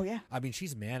 Absolutely. Oh, yeah. I mean,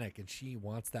 she's manic, and she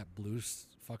wants that blue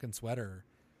fucking sweater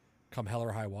come hell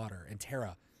or high water. And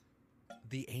Tara,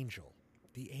 the angel.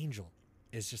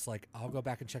 is just like, I'll go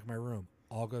back and check my room.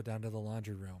 I'll go down to the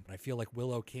laundry room. And I feel like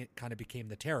Willow kind of became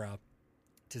the Tara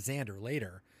to Xander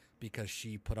later because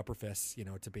she put up her fists,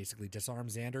 to basically disarm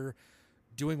Xander,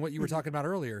 doing what you were talking about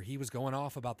earlier. He was going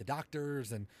off about the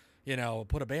doctors and,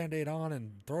 put a Band-Aid on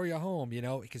and throw you home,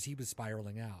 because he was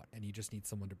spiraling out, and you just need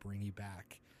someone to bring you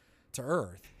back to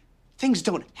Earth. Things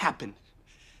don't happen.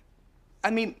 I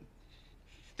mean,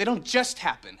 they don't just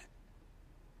happen.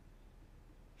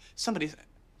 Somebody's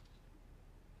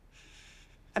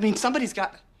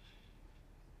got...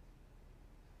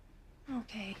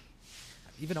 Okay.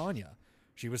 Even Anya.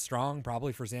 She was strong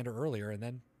probably for Xander earlier and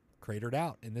then cratered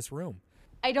out in this room.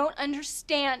 I don't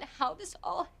understand how this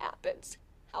all happens.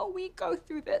 How we go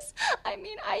through this. I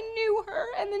mean, I knew her,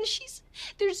 and then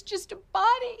there's just a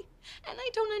body. And I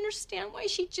don't understand why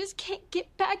she just can't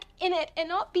get back in it and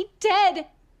not be dead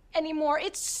anymore.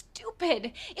 It's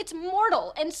stupid. It's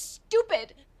mortal and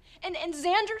stupid. And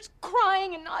Xander's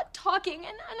crying and not talking,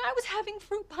 and I was having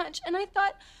fruit punch, and I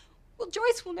thought, well,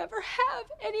 Joyce will never have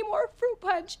any more fruit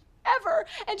punch, ever,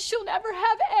 and she'll never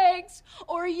have eggs,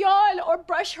 or yawn, or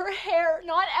brush her hair,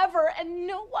 not ever, and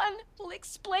no one will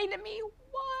explain to me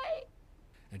why.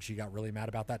 And she got really mad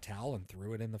about that towel and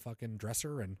threw it in the fucking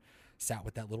dresser and sat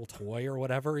with that little toy or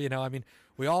whatever, I mean,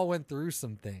 we all went through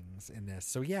some things in this.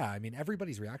 So yeah, I mean,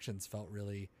 everybody's reactions felt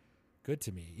really good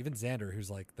to me. Even Xander, who's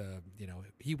like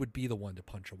he would be the one to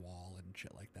punch a wall and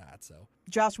shit like that. So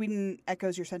Joss Whedon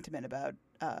echoes your sentiment about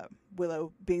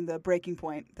Willow being the breaking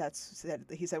point.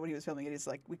 He said when he was filming it, he's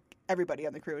like, everybody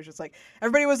on the crew was just like,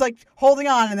 everybody was like holding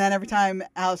on, and then every time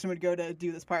Allison would go to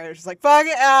do this part, it was just like, fuck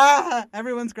it,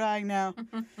 everyone's crying now.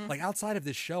 Like outside of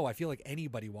this show, I feel like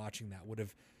anybody watching that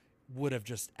would have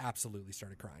just absolutely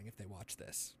started crying if they watched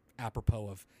this, apropos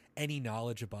of any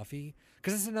knowledge of Buffy.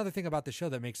 Because this is another thing about the show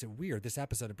that makes it weird. This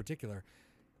episode in particular,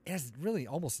 it has really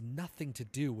almost nothing to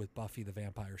do with Buffy the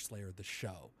Vampire Slayer, the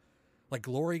show. Like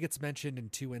Glory gets mentioned in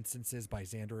 2 instances by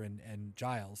Xander and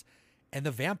Giles, and the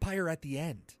vampire at the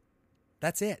end.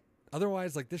 That's it.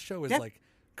 Otherwise, like this show is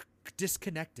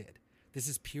disconnected. This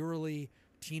is purely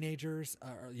teenagers,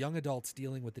 young adults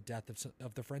dealing with the death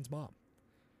of the friend's mom.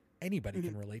 Anybody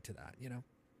can relate to that,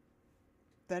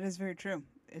 That is very true.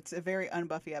 It's a very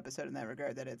un-Buffy episode in that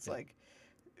regard, that it's like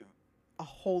a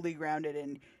wholly grounded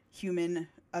in human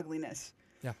ugliness.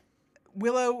 Yeah.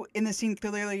 Willow in the scene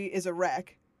clearly is a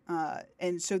wreck.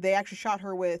 And so they actually shot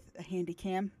her with a handy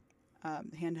cam,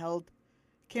 handheld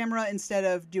camera, instead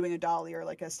of doing a dolly or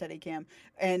like a steady cam.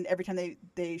 And every time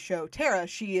they show Tara,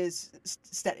 she is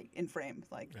steady in frame,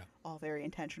 all very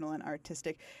intentional and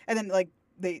artistic. And then like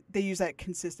they use that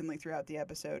consistently throughout the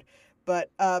episode. But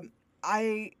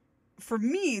for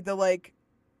me, the like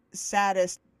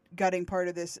saddest gutting part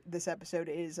of this episode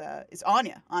is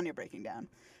Anya breaking down.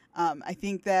 I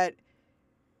think that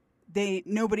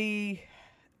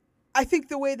I think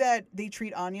the way that they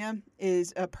treat Anya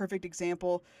is a perfect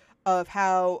example of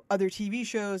how other TV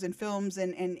shows and films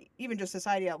and even just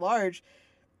society at large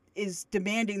is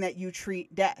demanding that you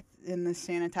treat death in this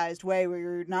sanitized way, where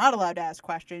you're not allowed to ask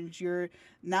questions. You're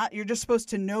just supposed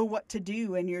to know what to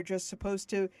do, and you're just supposed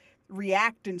to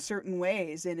react in certain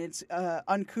ways. And it's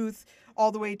uncouth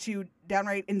all the way to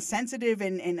downright insensitive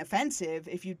and offensive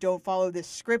if you don't follow this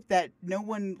script that no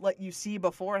one let you see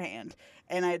beforehand.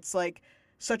 And it's like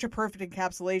such a perfect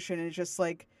encapsulation. And it's just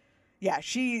like, yeah,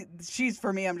 she's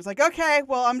for me. I'm just like, okay,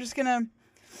 well, I'm just gonna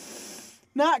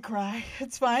not cry.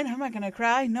 It's fine. I'm not gonna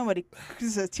cry. Nobody.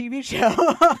 This is a TV show.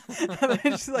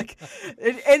 It's like,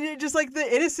 and just like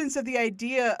the innocence of the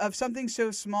idea of something so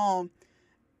small,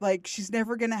 like she's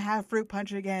never gonna have fruit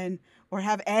punch again, or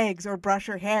have eggs, or brush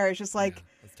her hair. It's just like,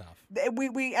 that's tough.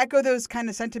 We echo those kind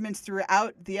of sentiments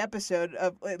throughout the episode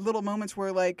of little moments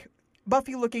where like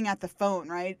Buffy looking at the phone,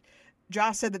 right?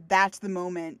 Joss said that that's the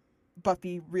moment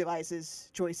Buffy realizes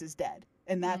Joyce is dead.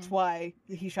 And that's why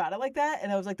he shot it like that.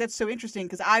 And I was like, that's so interesting,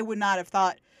 because I would not have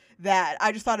thought that.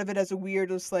 I just thought of it as a weird,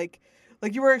 just like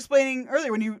you were explaining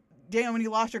earlier when you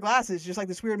lost your glasses, just like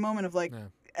this weird moment of like,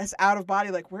 as out of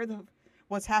body, like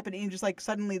what's happening? And just like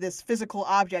suddenly this physical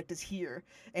object is here,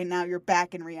 and now you're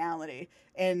back in reality.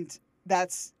 And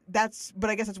that's, but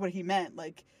I guess that's what he meant.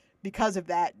 Like, because of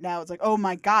that, now it's like, oh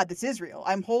my God, this is real.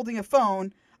 I'm holding a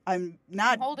phone. I'm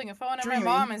holding a phone, and dreaming.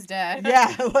 my mom is dead.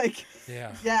 Yeah, like,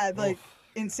 yeah, like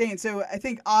insane. So I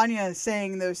think Anya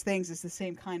saying those things is the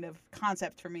same kind of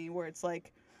concept for me, where it's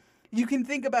like, you can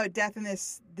think about death in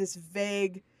this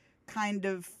vague kind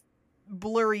of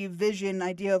blurry vision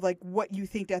idea of like what you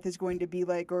think death is going to be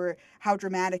like, or how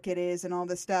dramatic it is and all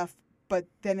this stuff. But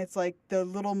then it's like the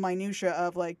little minutia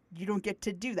of like, you don't get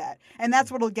to do that. And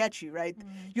that's what'll get you, right?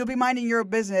 You'll be minding your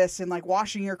business and like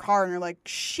washing your car, and you're like,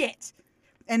 shit,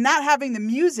 and not having the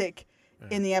music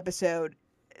in the episode,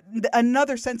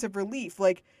 another sense of relief.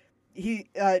 Like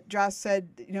Joss said,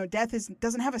 death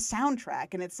doesn't have a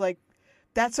soundtrack, and it's like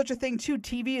that's such a thing too.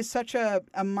 TV is such a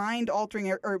mind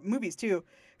altering, or movies too.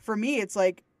 For me, it's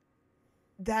like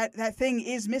that thing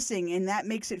is missing, and that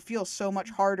makes it feel so much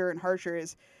harder and harsher.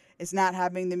 Is not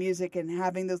having the music and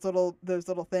having those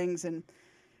little things. And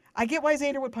I get why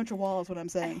Xander would punch a wall, is what I'm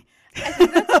saying. I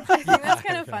think that's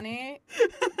kind of funny,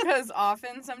 because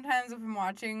often sometimes if I'm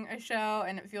watching a show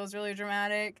and it feels really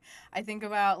dramatic, I think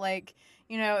about, like,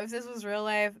 if this was real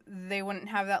life, they wouldn't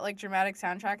have that, like, dramatic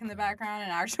soundtrack in the background and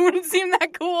it actually wouldn't seem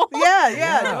that cool.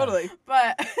 Yeah, totally.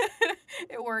 But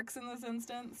it works in this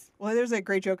instance. Well, there's a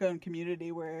great joke on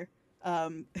Community where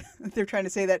they're trying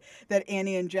to say that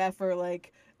Annie and Jeff are,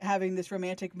 like, having this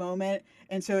romantic moment,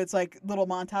 and so it's like little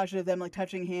montages of them like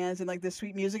touching hands and like this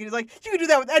sweet music, and it's like, you could do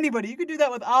that with anybody. You could do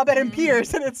that with Abed and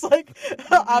Pierce, and it's like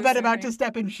Abed about to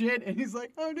step in shit, and he's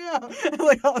like, oh no,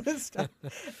 like all this stuff.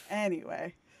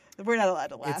 Anyway, we're not allowed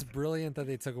to laugh. It's brilliant that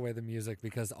they took away the music,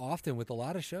 because often with a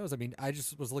lot of shows, I mean, I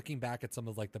just was looking back at some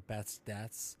of like the best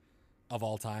deaths of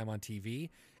all time on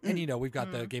TV. And, we've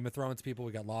got the Game of Thrones people,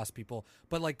 we got Lost people,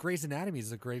 but like Grey's Anatomy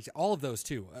is all of those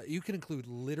too. You can include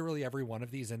literally every one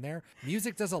of these in there.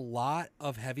 Music does a lot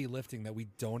of heavy lifting that we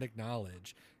don't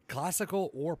acknowledge, classical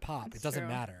or pop. It doesn't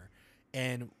matter.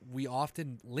 And we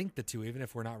often link the two, even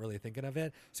if we're not really thinking of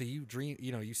it. So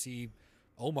you see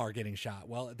Omar getting shot.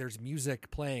 Well, there's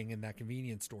music playing in that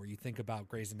convenience store. You think about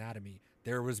Grey's Anatomy.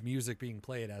 There was music being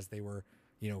played as they were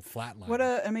flatline. What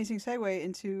an amazing segue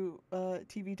into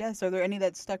TV deaths. Are there any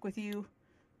that stuck with you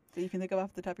that you can think of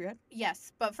off the top of your head?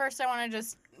 Yes, but first I want to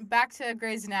just back to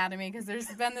Grey's Anatomy, because there's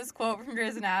been this quote from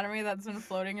Grey's Anatomy that's been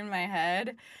floating in my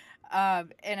head.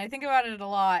 And I think about it a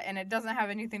lot, and it doesn't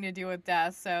have anything to do with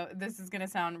death, so this is going to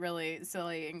sound really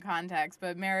silly in context.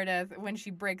 But Meredith, when she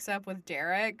breaks up with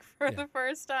Derek for the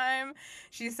first time,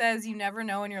 she says, "You never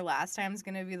know when your last time is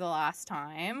going to be the last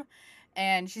time."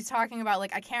 And she's talking about,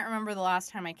 like, I can't remember the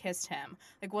last time I kissed him.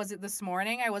 Like, was it this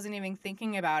morning? I wasn't even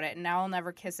thinking about it, and now I'll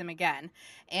never kiss him again.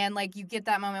 And, like, you get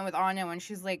that moment with Anya when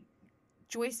she's like,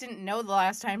 Joyce didn't know the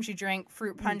last time she drank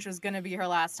fruit punch was going to be her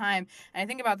last time. And I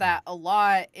think about that a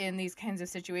lot in these kinds of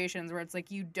situations where it's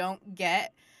like you don't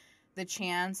get the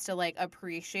chance to, like,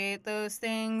 appreciate those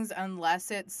things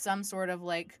unless it's some sort of,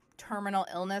 like, terminal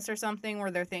illness or something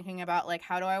where they're thinking about, like,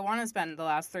 how do I want to spend the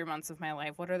last 3 months of my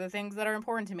life? What are the things that are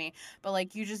important to me? But,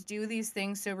 like, you just do these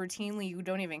things so routinely you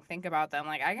don't even think about them.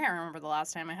 Like, I can't remember the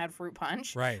last time I had fruit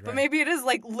punch. Right. But maybe it is,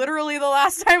 like, literally the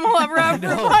last time we'll ever have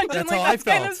fruit punch. And, like, that's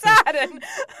kind of sad. And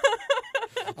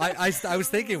I was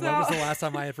thinking, when was the last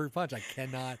time I had fruit punch?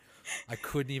 I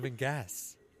couldn't even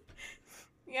guess.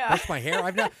 Yeah. Brush my hair?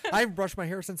 I haven't brushed my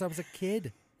hair since I was a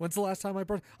kid. When's the last time I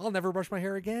brushed? I'll never brush my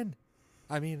hair again.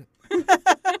 I mean,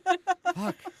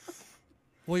 fuck.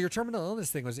 Well, your terminal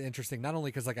illness thing was interesting, not only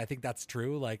because, like, I think that's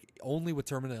true. Like, only with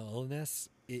terminal illness,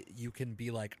 you can be,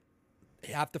 like,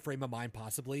 have the frame of mind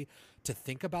possibly to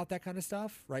think about that kind of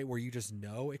stuff, right? Where you just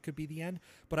know it could be the end.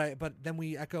 But then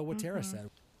we echo what Tara said.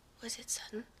 Was it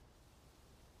sudden?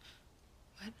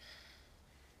 What?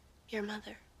 Your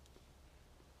mother?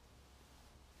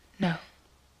 No.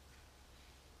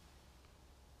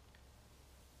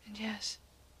 And yes.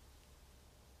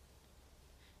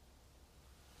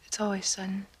 It's always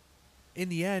sudden. In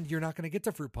the end, you're not going to get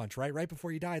to fruit punch, right? Right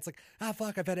before you die, it's like,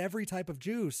 fuck, I've had every type of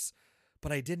juice, but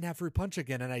I didn't have fruit punch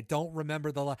again, and I don't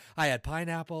remember I had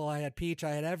pineapple, I had peach,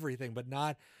 I had everything, but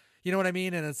not, you know what I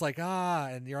mean? And it's like,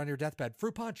 and you're on your deathbed,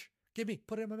 fruit punch,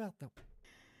 put it in my mouth. No.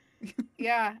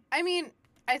 Yeah, I mean,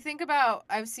 I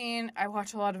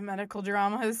watch a lot of medical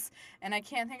dramas, and I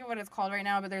can't think of what it's called right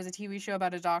now, but there's a TV show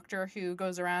about a doctor who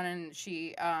goes around and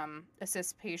she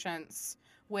assists patients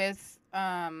with,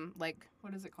 like,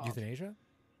 what is it called? Euthanasia?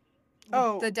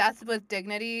 Oh. The death with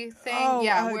dignity thing? Oh,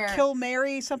 yeah, where Kill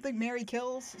Mary, something, Mary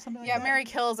Kills, something like that? Yeah, Mary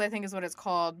Kills, I think is what it's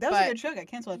called. That was a good show. I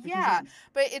canceled it for 2 seasons.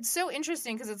 But it's so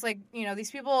interesting because it's like,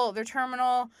 these people, they're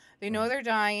terminal, they know they're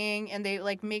dying, and they,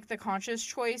 like, make the conscious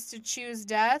choice to choose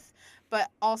death. But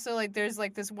also, like, there's,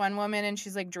 like, this one woman, and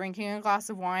she's, like, drinking a glass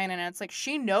of wine, and it's like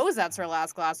she knows that's her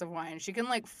last glass of wine. She can,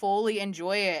 like, fully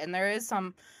enjoy it, and there is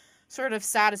some sort of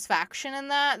satisfaction in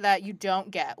that you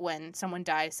don't get when someone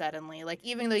dies suddenly. Like,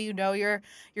 even though you know you're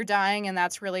dying and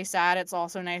that's really sad, it's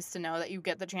also nice to know that you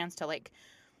get the chance to, like,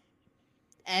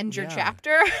 end your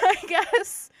chapter, I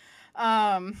guess.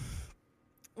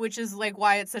 Which is, like,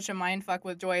 why it's such a mindfuck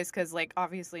with Joyce, because, like,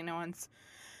 obviously no one's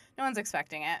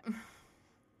expecting it.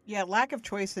 Yeah, lack of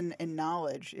choice and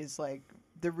knowledge is, like,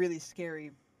 the really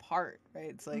scary part,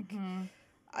 right? It's like,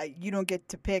 you don't get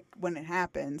to pick when it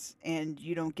happens, and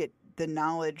you don't get the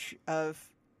knowledge of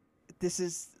this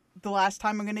is the last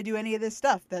time I'm going to do any of this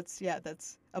stuff. That's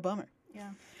a bummer.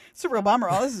 Yeah. It's a real bummer.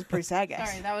 All this is pretty sad, guys.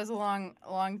 Sorry, that was a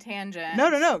long tangent.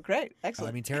 No. Great. I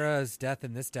Excellent. mean, Tara's death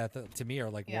and this death to me are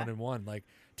like one and one. Like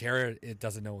Tara, it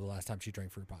doesn't know the last time she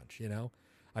drank fruit punch, you know?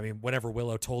 I mean, whenever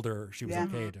Willow told her she was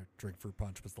okay to drink fruit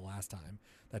punch was the last time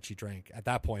that she drank at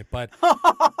that point. But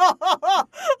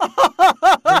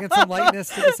bringing some lightness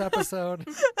to this episode.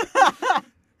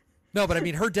 No, but I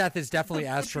mean, her death is definitely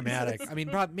as traumatic. I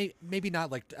mean, maybe not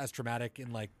like as traumatic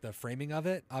in like the framing of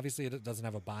it. Obviously, it doesn't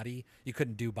have a body. You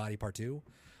couldn't do body part 2.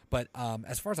 But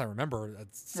as far as I remember,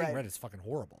 Seeing Red is fucking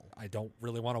horrible. I don't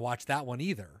really want to watch that one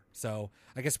either. So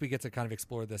I guess we get to kind of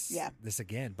explore this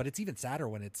again. But it's even sadder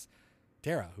when it's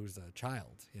Tara, who's a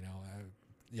child, you know,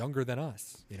 younger than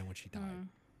us, you know, when she died.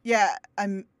 Yeah,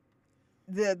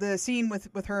 the scene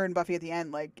with her and Buffy at the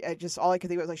end, like, all I could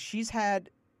think of was like, she's had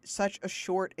such a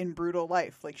short and brutal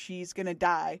life. Like, she's gonna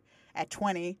die at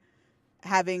 20,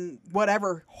 having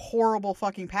whatever horrible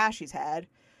fucking past she's had,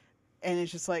 and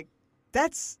it's just like,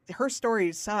 that's her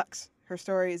story sucks. Her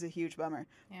story is a huge bummer.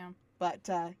 Yeah. But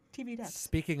TV deaths.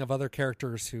 Speaking of other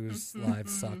characters whose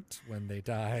lives sucked when they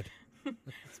died.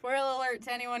 Spoiler alert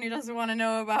to anyone who doesn't want to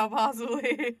know about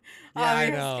possibly I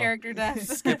obvious know. character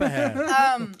deaths. Skip ahead.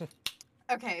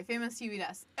 Okay, famous TV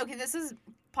deaths. Okay, this is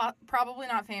probably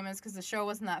not famous because the show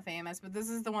wasn't that famous, but this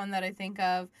is the one that I think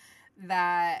of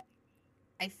that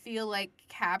I feel like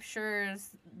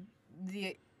captures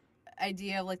the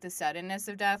idea of like the suddenness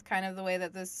of death, kind of the way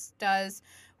that this does,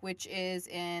 which is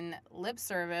in Lip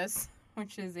Service,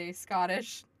 which is a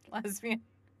Scottish lesbian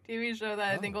TV show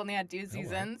that I think only had 2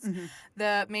 seasons. Mm-hmm.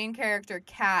 The main character,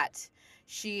 Kat,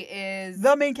 she is...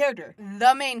 The main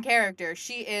character.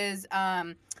 She is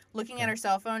looking at her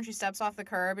cell phone. She steps off the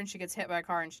curb and she gets hit by a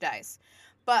car and she dies.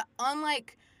 But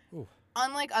unlike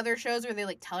other shows where they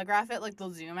like telegraph it, like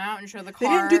they'll zoom out and show the car.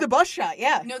 They didn't do the bus shot,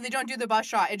 yeah. No, they don't do the bus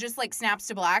shot. It just like snaps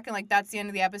to black and like that's the end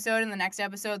of the episode. And the next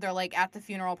episode, they're like at the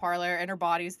funeral parlor and her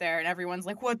body's there and everyone's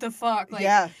like, what the fuck? Like,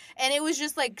 yeah. And it was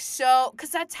just like so,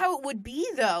 because that's how it would be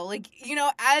though. Like, you know,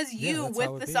 as you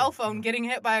with the cell phone getting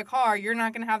hit by a car, you're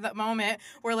not going to have that moment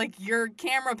where like your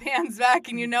camera pans back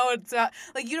and you know it's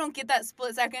like you don't get that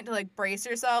split second to like brace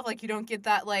yourself. Like you don't get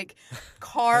that like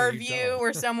car view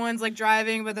where someone's like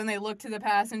driving, but then they look to the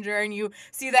passenger and you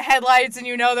see the headlights and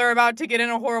you know they're about to get in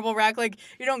a horrible wreck. Like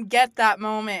you don't get that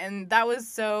moment, and that was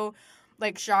so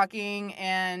like shocking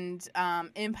and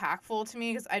impactful to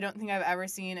me because I don't think I've ever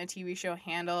seen a TV show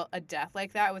handle a death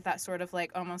like that with that sort of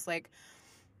like almost like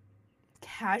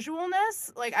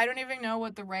casualness. Like I don't even know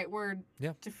what the right word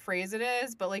to phrase it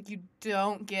is, but like you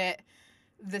don't get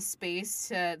the space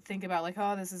to think about like,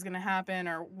 oh, this is gonna happen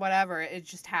or whatever. It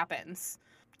just happens.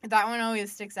 That one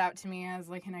always sticks out to me as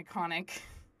like an iconic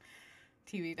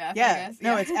TV death. Yeah, I guess.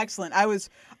 No, it's excellent. I was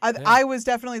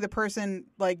definitely the person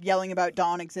like yelling about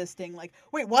Dawn existing. Like,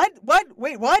 wait, what?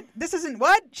 Wait, what? This isn't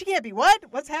what? She can't be what?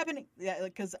 What's happening? Yeah,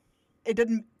 because it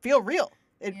didn't feel real.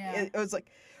 It was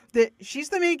like she's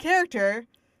the main character.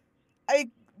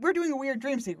 We're doing a weird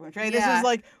dream sequence, right? Yeah. This is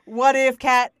like, what if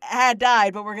Kat had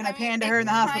died, but we're going to pan to her in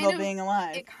the hospital being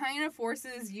alive. It kind of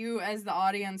forces you as the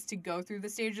audience to go through the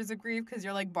stages of grief because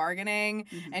you're like bargaining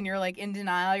and you're like in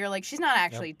denial. You're like, she's not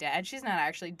actually dead. She's not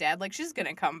actually dead. Like, she's going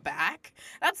to come back.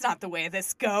 That's not the way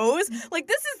this goes. Like,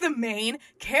 this is the main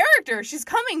character. She's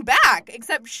coming back,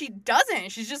 except she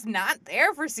doesn't. She's just not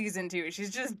there for season 2. She's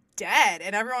just dead,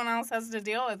 and everyone else has to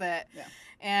deal with it. Yeah.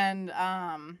 And,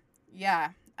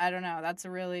 I don't know. That's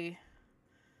a really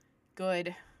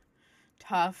good,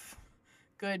 tough,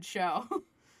 good show.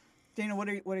 Dana, what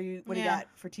do you got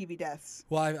for TV deaths?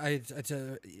 Well,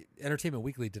 Entertainment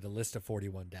Weekly did a list of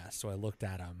 41 deaths, so I looked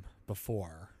at them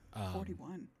before.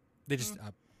 41. They just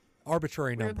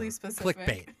arbitrary number. Weirdly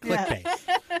specific.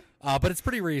 Clickbait. But it's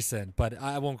pretty recent. But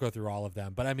I won't go through all of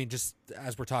them. But I mean, just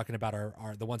as we're talking about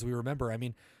our the ones we remember. I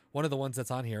mean, one of the ones that's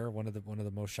on here, one of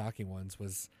the most shocking ones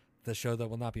was the show that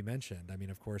will not be mentioned. I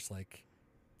mean, of course, like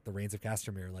the Reigns of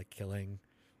Castamere, like killing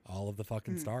all of the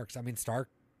fucking Starks. I mean,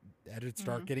 Eddard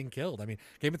Stark getting killed. I mean,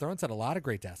 Game of Thrones had a lot of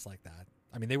great deaths like that.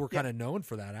 I mean, they were kind of known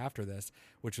for that after this,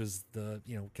 which was the,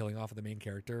 killing off of the main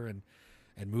character and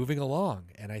moving along.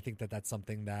 And I think that that's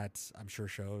something that I'm sure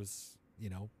shows,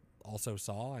 also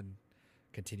saw and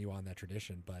continue on that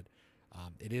tradition. But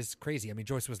it is crazy. I mean,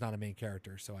 Joyce was not a main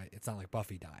character, so it's not like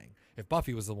Buffy dying. If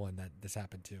Buffy was the one that this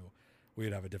happened to, we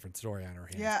would have a different story on our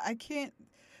hands. Yeah, I can't.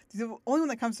 The only one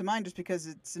that comes to mind, just because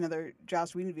it's another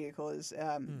Joss Whedon vehicle, is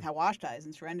how Wash dies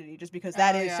in Serenity. Just because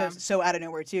that is so out of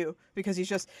nowhere too. Because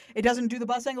it doesn't do the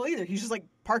bus angle either. He's just like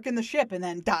parking the ship and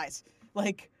then dies.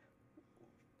 Like,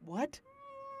 what?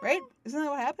 Right? Isn't that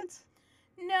what happens?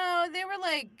 No, they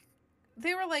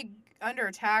were like under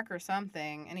attack or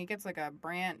something, and he gets like a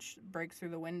branch, breaks through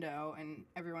the window, and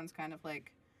everyone's kind of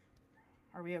like,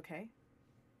 "Are we okay?"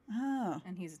 Oh.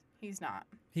 And he's not.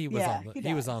 He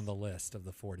was on the list of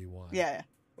the 41. Yeah.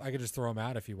 I could just throw him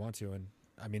out if you want to, and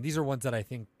I mean these are ones that I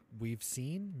think we've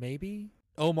seen maybe.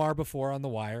 Omar before on The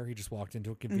Wire, he just walked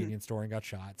into a convenience store and got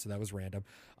shot, so that was random.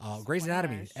 Grey's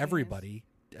Anatomy, everybody.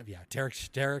 Yeah, Derek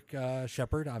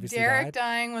Shepard obviously Derek died.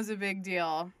 dying was a big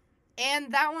deal.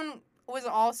 And that one was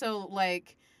also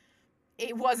like,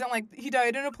 it wasn't like he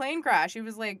died in a plane crash. He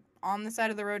was like on the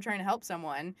side of the road trying to help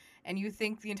someone. And you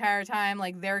think the entire time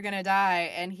like they're going to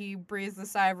die. And he breathes the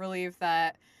sigh of relief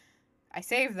that I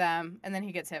saved them. And then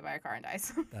he gets hit by a car and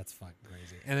dies. That's fucking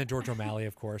crazy. And then George O'Malley,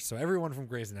 of course. So everyone from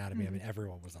Grey's Anatomy, I mean,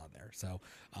 everyone was on there. So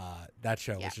that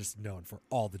show was just known for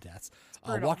all the deaths.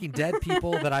 Walking Dead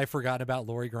people that I've forgotten about.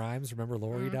 Lori Grimes. Remember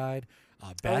Lori died?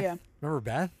 Beth. Oh, yeah. Remember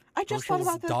Beth? I just Herschel's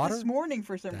thought about daughter? this morning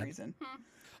for some reason.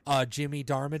 Jimmy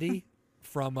Darmody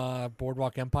from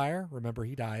Boardwalk Empire. Remember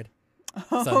he died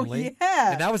Oh, suddenly.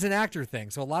 yeah. And that was an actor thing.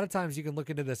 So a lot of times you can look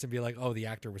into this and be like, oh, the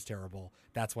actor was terrible.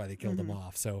 That's why they killed him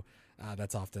off. So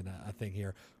that's often a thing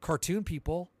here. Cartoon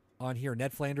people on here.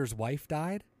 Ned Flanders' wife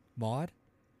died, Maude,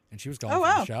 and she was gone from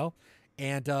the show.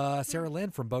 And Sarah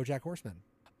Lynn from BoJack Horseman.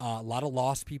 A lot of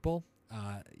lost people.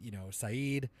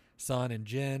 Saeed, Son, and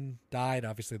Jin died.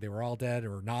 Obviously, they were all dead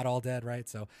or not all dead, right?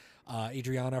 So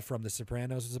Adriana from The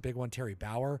Sopranos was a big one. Terry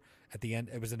Bauer at the end.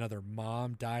 It was another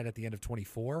mom died at the end of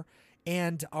 24.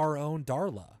 And our own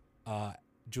Darla,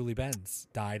 Julie Benz,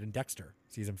 died in Dexter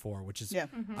season 4, which is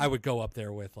I would go up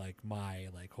there with like my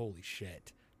like holy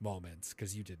shit moments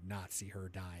because you did not see her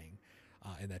dying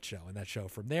in that show. And that show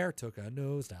from there took a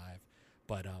nosedive,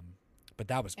 but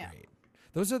that was great.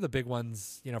 Those are the big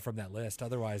ones, from that list.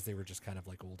 Otherwise, they were just kind of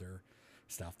like older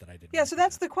stuff that I didn't. Yeah, so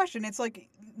that's the question. It's like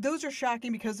those are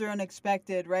shocking because they're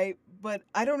unexpected, right? But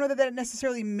I don't know that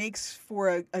necessarily makes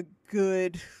for a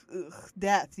good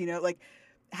death. Like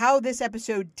how this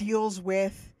episode deals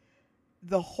with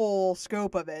the whole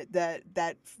scope of it.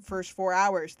 That first 4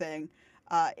 hours thing.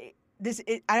 I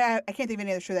can't think of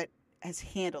any other show that has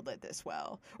handled it this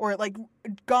well or like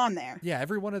gone there. Yeah,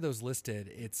 every one of those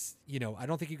listed, it's, I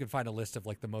don't think you can find a list of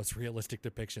like the most realistic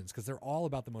depictions because they're all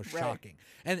about the most shocking.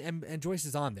 And Joyce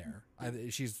is on there.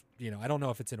 She's, I don't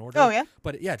know if it's in order. Oh, yeah?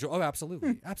 But yeah,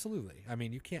 absolutely. Absolutely. I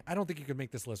mean, I don't think you can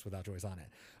make this list without Joyce on it.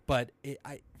 But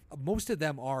most of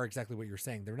them are exactly what you're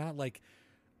saying. They're not like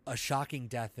a shocking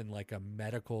death in like a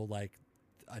medical, like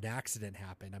an accident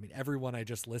happened. I mean, everyone I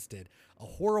just listed, a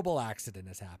horrible accident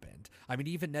has happened. I mean,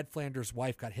 even Ned Flanders'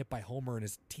 wife got hit by Homer in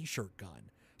his t-shirt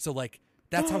gun. So like,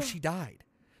 that's how she died.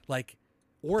 Like,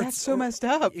 that's so messed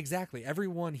up. Exactly.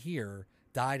 Everyone here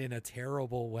died in a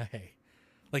terrible way.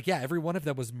 Like, yeah, every one of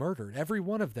them was murdered. Every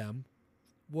one of them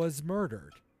was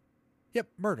murdered. Yep.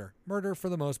 Murder for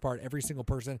the most part. Every single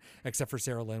person except for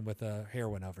Sarah Lynn with a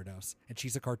heroin overdose. And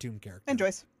she's a cartoon character. And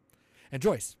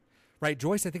Joyce. Right,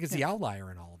 Joyce, I think, is the outlier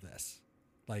in all of this.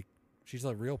 Like, she's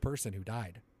a real person who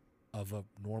died of a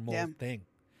normal thing.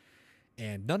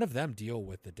 And none of them deal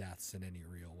with the deaths in any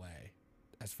real way,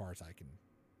 as far as I can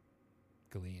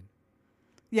glean.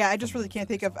 Yeah, I just really can't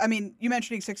think of... I mean, you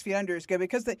mentioning 6 Feet Under is good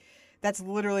because that's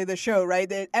literally the show, right?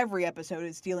 That every episode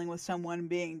is dealing with someone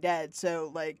being dead. So,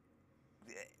 like,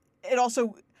 it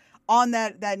also... on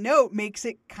that note makes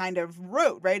it kind of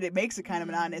rote, right? It makes it kind of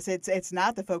monotonous. It's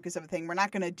not the focus of a thing. We're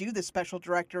not going to do the special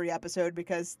directory episode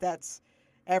because that's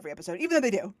every episode, even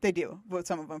though they do with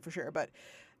some of them for sure. But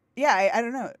yeah, I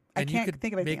don't know. I can't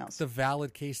think of anything else. The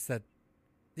valid case that,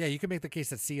 you can make the case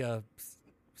that Sia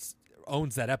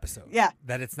owns that episode. Yeah.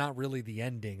 That it's not really the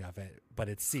ending of it, but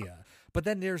it's Sia. But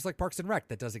then there's like Parks and Rec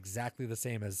that does exactly the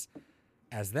same as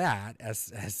 6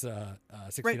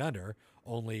 Feet Under,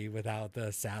 only without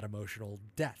the sad emotional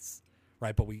deaths,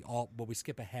 right? But we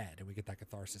skip ahead and we get that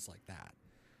catharsis like that.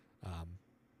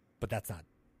 But that's not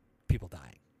people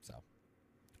dying. So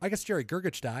I guess Jerry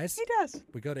Gergich dies. He does.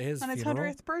 We go to his on his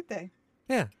funeral. 100th birthday.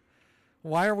 Yeah.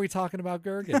 Why are we talking about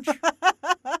Gergich?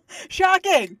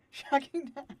 Shocking.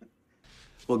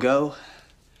 We'll go.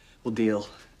 We'll deal.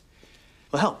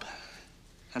 We'll help.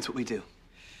 That's what we do.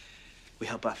 We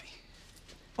help Buffy.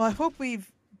 Well, I hope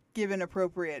we've given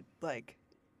appropriate, like,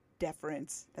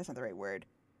 deference. That's not the right word.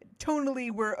 Tonally,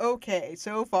 we're okay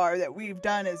so far that we've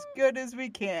done as good as we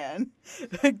can,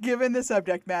 given the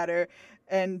subject matter,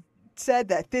 and said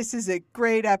that this is a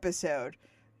great episode.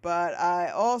 But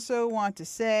I also want to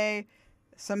say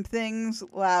some things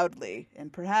loudly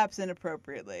and perhaps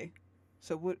inappropriately.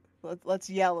 So let's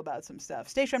yell about some stuff.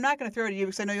 Stacia, I'm not going to throw it at you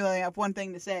because I know you only have one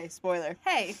thing to say. Spoiler.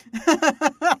 Hey.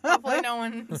 Hopefully no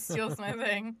one steals my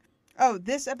thing. Oh,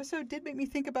 this episode did make me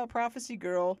think about Prophecy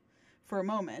Girl for a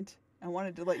moment. I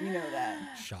wanted to let you know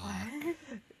that. Shock.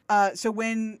 So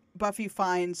when Buffy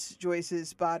finds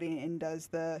Joyce's body and does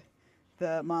the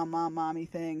mommy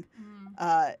thing,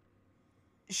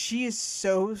 she is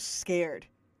so scared.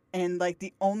 And, like,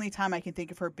 the only time I can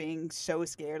think of her being so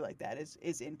scared like that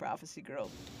is in Prophecy Girl.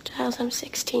 Giles, I'm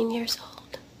 16 years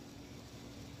old.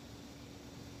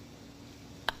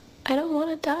 I don't want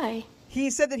to die. He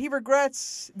said that he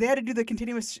regrets they had to do the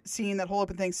continuous scene, that whole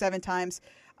open thing, 7 times,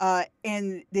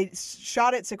 and they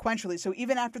shot it sequentially. So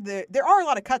even after there are a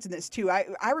lot of cuts in this too. I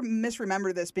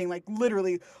misremember this being like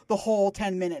literally the whole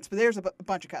 10 minutes, but there's a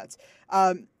bunch of cuts.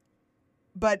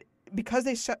 But because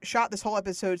they shot this whole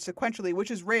episode sequentially,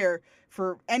 which is rare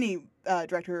for any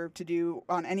director to do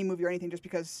on any movie or anything, just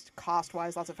because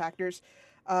cost-wise, lots of factors.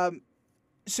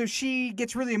 So she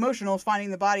gets really emotional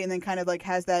finding the body and then kind of like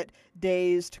has that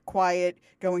dazed, quiet,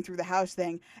 going through the house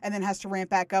thing, and then has to ramp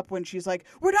back up when she's like,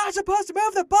 we're not supposed to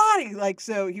move the body. Like,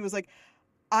 so he was like,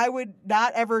 I would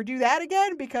not ever do that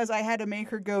again because I had to make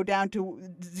her go down to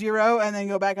 0 and then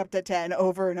go back up to 10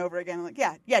 over and over again. I'm like,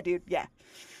 yeah, dude, yeah.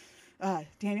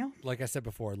 Daniel? Like I said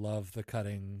before, love the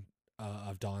cutting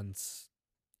of Dawn's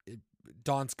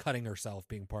cutting herself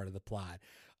being part of the plot.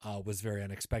 Was very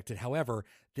unexpected. However,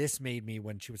 this made me,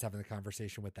 when she was having the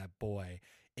conversation with that boy,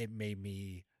 it made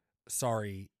me,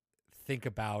 think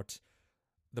about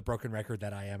the broken record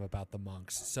that I am about the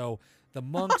monks. So the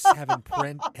monks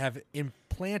have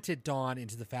implanted Dawn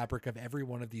into the fabric of every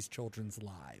one of these children's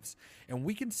lives. And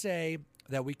we can say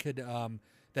that we could,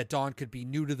 that Dawn could be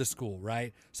new to the school,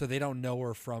 right? So they don't know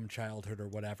her from childhood or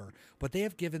whatever. But they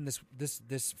have given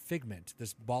this figment,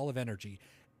 this ball of energy,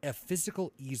 a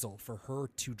physical easel for her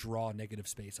to draw negative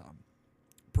space on.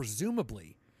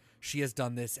 Presumably, she has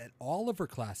done this at all of her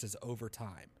classes over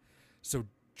time. So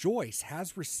Joyce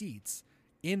has receipts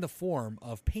in the form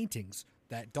of paintings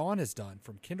that Dawn has done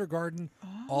from kindergarten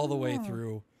all the way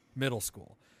through middle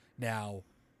school. Now,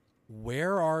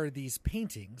 where are these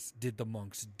paintings? Did the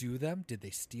monks do them? Did they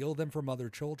steal them from other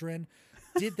children?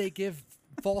 Did they give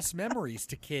false memories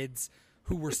to kids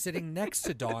who were sitting next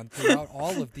to Dawn throughout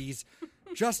all of these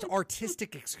just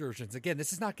artistic excursions? Again,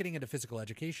 this is not getting into physical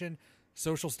education,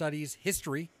 social studies,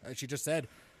 history. She just said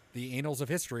the annals of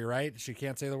history, right? She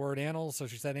can't say the word annals, so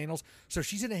she said annals. So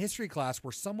she's in a history class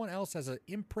where someone else has an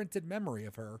imprinted memory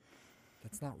of her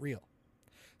that's not real.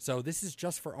 So this is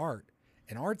just for art.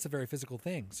 And art's a very physical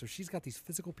thing. So she's got these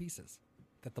physical pieces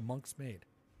that the monks made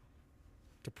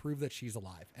to prove that she's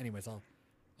alive. Anyways, I'll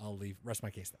rest my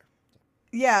case there.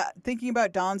 Yeah, thinking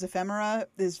about Dawn's ephemera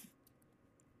is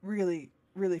really,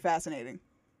 really fascinating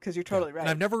because you're totally right. And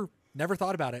I've never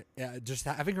thought about it. Just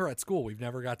having her at school, we've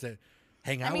never got to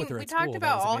hang out with her at school. We talked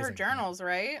about all her journals,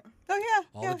 right? Oh, yeah.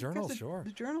 All the journals, sure.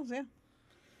 The journals, yeah.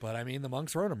 But, I mean, the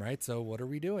monks wrote them, right? So what are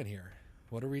we doing here?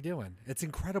 What are we doing? It's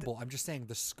incredible. I'm just saying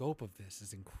the scope of this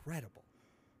is incredible.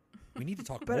 We need to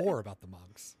talk more about the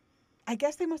monks. I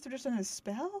guess they must have just done a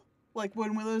spell? Like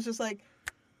when Willow's just like,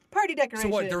 party decorations. So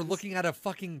what, they're looking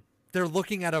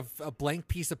at a blank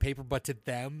piece of paper, but to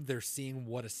them, they're seeing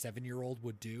what a 7-year-old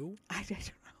would do? I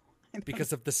don't know.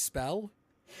 Because of the spell?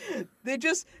 They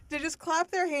just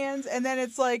clap their hands, and then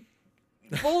it's like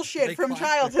bullshit from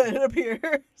childhood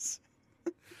appears.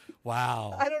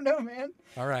 Wow. I don't know, man.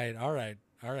 All right,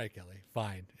 Kelly.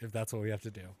 Fine, if that's what we have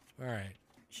to do. All right.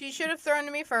 She should have thrown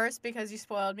to me first because you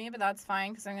spoiled me, but that's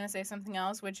fine because I'm going to say something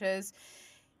else, which is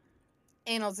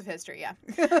annals of history, yeah.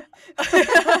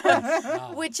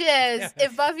 Which is,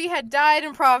 if Buffy had died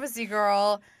in Prophecy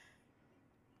Girl,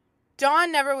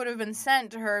 Dawn never would have been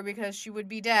sent to her because she would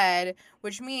be dead,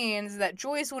 which means that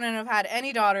Joyce wouldn't have had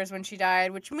any daughters when she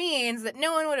died, which means that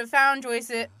no one would have found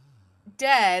Joyce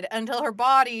dead until her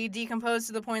body decomposed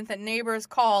to the point that neighbors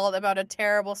called about a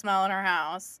terrible smell in her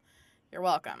house. You're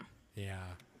welcome. Yeah.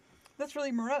 That's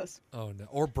really morose. Oh, no.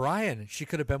 Or Brian. She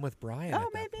could have been with Brian at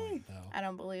that point, though. I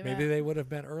don't believe it. Maybe they would have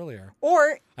met earlier.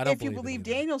 Or, if you believe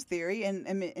Daniel's theory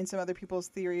and some other people's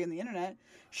theory in the internet,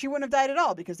 she wouldn't have died at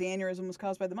all because the aneurysm was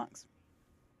caused by the monks.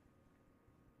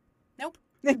 Nope.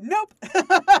 Nope.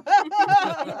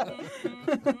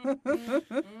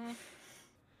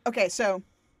 Okay, so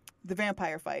the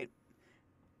vampire fight.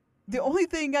 The only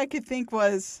thing I could think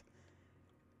was,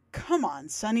 come on,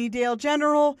 Sunnydale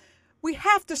General. We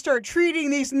have to start treating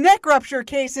these neck rupture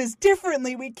cases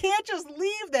differently. We can't just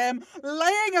leave them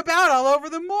laying about all over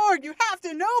the morgue. You have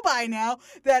to know by now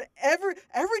that every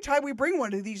time we bring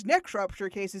one of these neck rupture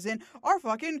cases in, our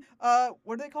fucking, what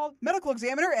are they called? Medical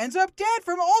examiner ends up dead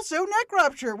from also neck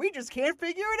rupture. We just can't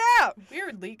figure it out.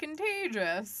 Weirdly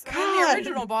contagious. God. And the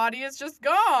original body is just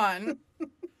gone.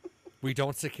 We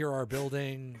don't secure our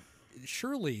building.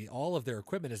 surely all of their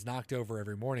equipment is knocked over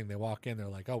every morning. They walk in, they're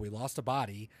like, oh, we lost a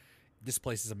body. This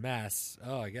place is a mess.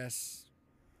 Oh, I guess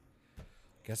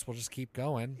we'll just keep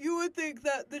going. You would think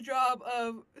that the job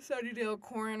of Sunnydale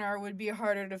coroner would be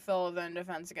harder to fill than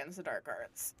Defense Against the Dark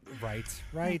Arts.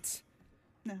 Right.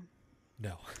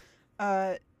 No.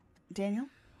 Daniel?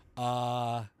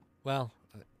 Well,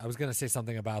 I was going to say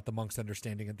something about the monks'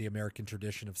 understanding of the American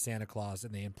tradition of Santa Claus,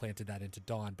 and they implanted that into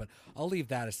Dawn, but I'll leave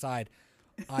that aside.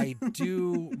 I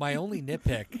do, my only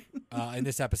nitpick in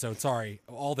this episode, sorry,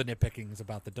 all the nitpickings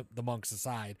about the monks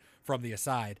aside, from the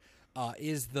aside,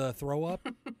 is the throw up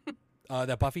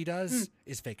that Buffy does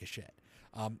is fake as shit.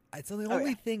 It's the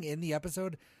only thing in the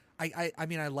episode. I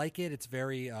mean, I like it. It's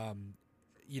very, I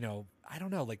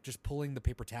don't know, like just pulling the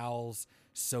paper towels,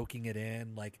 soaking it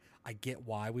in. Like, I get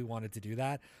why we wanted to do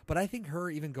that. But I think her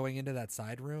even going into that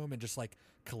side room and just like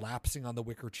collapsing on the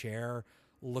wicker chair,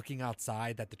 looking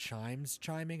outside at the chimes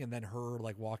chiming, and then her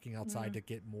like walking outside to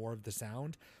get more of the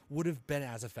sound would have been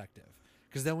as effective.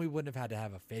 Because then we wouldn't have had to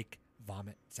have a fake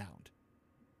vomit sound.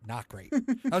 Not great.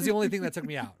 That was the only thing that took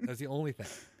me out. That was the only thing.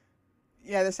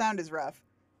 Yeah, the sound is rough.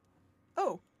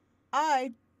 Oh,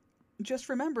 I just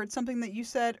remembered something that you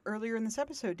said earlier in this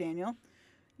episode, Daniel.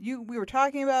 We were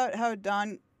talking about how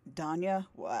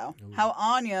how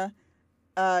Anya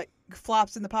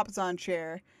flops in the Papazon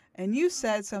chair, and you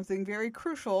said something very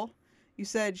crucial. You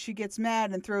said she gets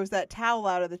mad and throws that towel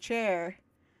out of the chair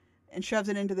and shoves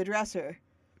it into the dresser.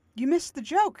 You missed the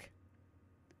joke.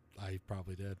 I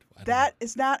probably did. That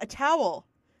is not a towel.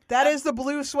 That is the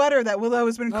blue sweater that Willow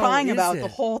has been crying about the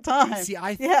whole time. See,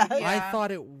 I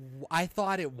thought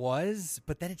it was,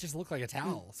 but then it just looked like a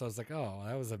towel. So I was like, oh,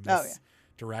 that was a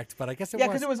misdirect. But I guess it was. Yeah,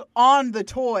 because it was on the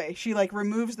toy. She like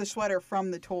removes the sweater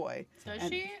from the toy. Does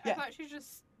she? I thought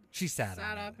she sat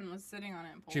up and was sitting on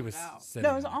it and pulled she was it out. Sitting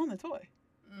No, it was on the toy.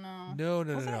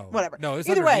 No. Whatever. No, it was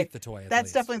Either underneath way, the toy.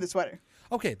 That's definitely the sweater.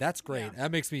 Okay, that's great. Yeah.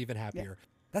 That makes me even happier. Yeah.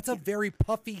 That's a very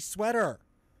puffy sweater.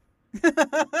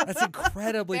 That's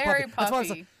incredibly very puffy. puffy.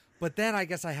 That's why but then I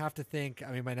guess I have to think,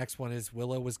 I mean, my next one is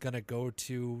Willow was going to go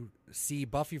to see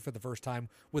Buffy for the first time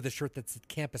with a shirt that's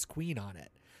Campus Queen on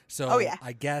it. So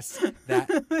I guess that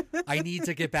I need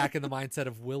to get back in the mindset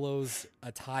of Willow's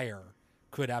attire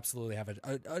could absolutely have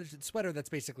a sweater that's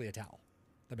basically a towel.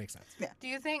 That makes sense. Yeah. Do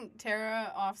you think Tara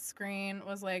off screen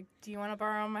was like, do you want to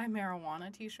borrow my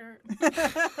marijuana t-shirt?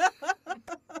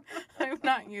 I'm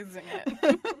not using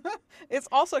it. It's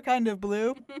also kind of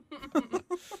blue.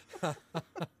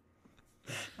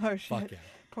 Oh, shit. Fuck yeah.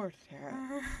 Poor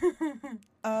Tara.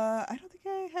 I don't think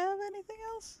I have anything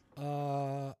else.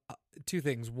 Two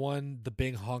things. One, the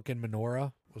big honkin'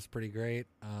 menorah was pretty great.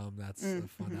 That's a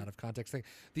fun out of context thing.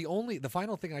 The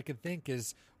final thing I can think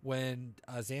is when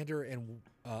Xander and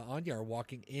Anya are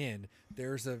walking in,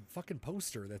 there's a fucking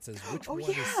poster that says which one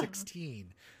is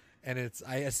 16, and it's,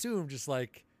 I assume, just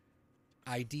like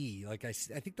ID. Like I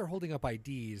think they're holding up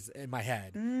IDs in my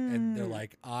head, and they're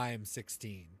like, I'm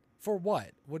 16. For what?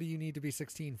 What do you need to be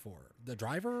 16 for? The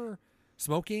driver?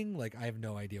 Smoking? Like, I have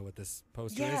no idea what this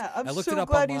poster is. Yeah, I'm I looked so it up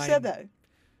glad online, you said that.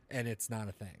 and it's not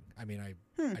a thing. I mean, I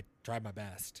tried my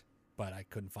best, but I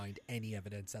couldn't find any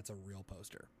evidence that's a real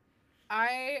poster.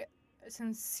 I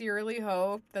sincerely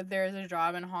hope that there's a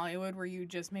job in Hollywood where you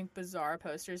just make bizarre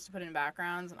posters to put in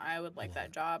backgrounds, and I would like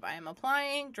that job. I am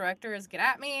applying. Directors, get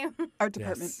at me. Art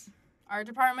department. Yes. Art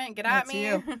department, get at That's me.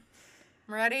 you. I'm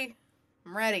ready.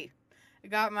 I'm ready. I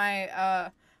got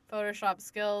my Photoshop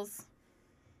skills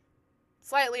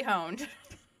slightly honed.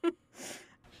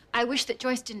 I wish that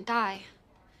Joyce didn't die.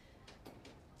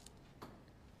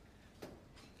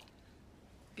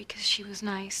 Because she was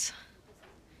nice.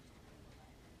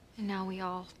 And now we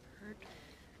all hurt.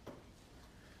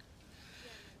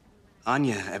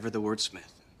 Anya, ever the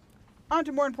wordsmith. On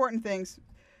to more important things.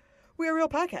 We are a real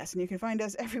podcast, and you can find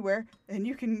us everywhere, and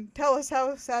you can tell us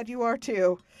how sad you are,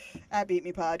 too, at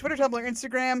BeatMePod. Twitter, Tumblr,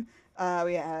 Instagram.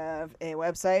 We have a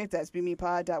website, that's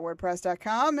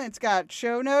beatmepod.wordpress.com. It's got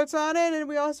show notes on it, and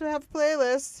we also have a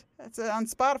playlist that's on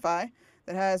Spotify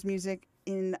that has music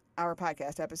in our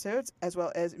podcast episodes, as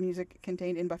well as music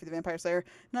contained in Buffy the Vampire Slayer.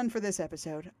 None for this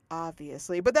episode,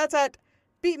 obviously. But that's at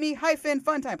Beat Me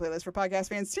Funtime Playlist for Podcast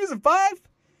Fans Season 5.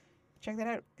 Check that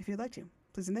out if you'd like to.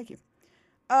 Please and thank you.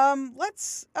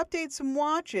 Let's update some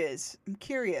watches. I'm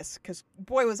curious, because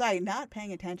boy, was I not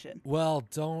paying attention. Well,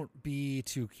 don't be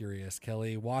too curious,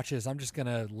 Kelly. Watches, I'm just going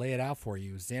to lay it out for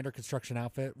you. Xander Construction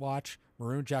Outfit watch,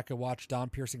 Maroon Jacket watch, Dawn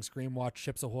Piercing Scream watch,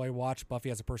 Ships Ahoy watch, Buffy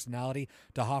Has a Personality,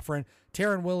 DeHoffrin,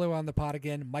 Tara and Willow on the pod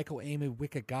again, Michael Amy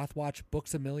Wicked Goth watch,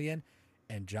 Books a Million,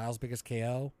 and Giles' Biggest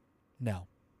KO. No.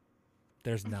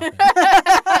 There's nothing.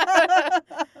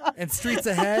 And Streets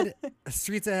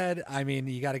Ahead. I mean,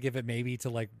 you got to give it maybe to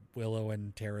like Willow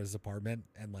and Tara's apartment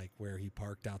and like where he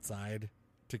parked outside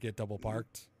to get double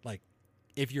parked. Like,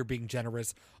 if you're being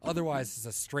generous. Otherwise, it's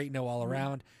a straight no all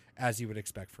around, as you would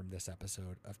expect from this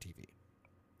episode of TV.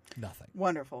 Nothing.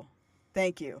 Wonderful.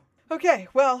 Thank you. Okay,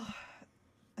 well,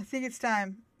 I think it's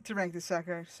time to rank the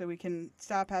sucker so we can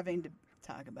stop having to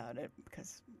talk about it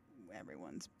because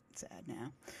everyone's sad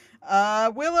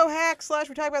now. Willow hack /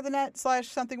 we talk about the net /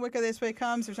 something Wicca this way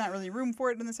comes. There's not really room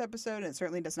for it in this episode, and it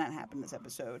certainly does not happen in this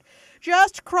episode.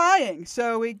 Just crying.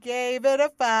 So we gave it a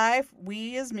 5.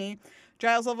 We is me.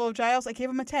 Giles level of Giles, I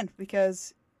gave him a 10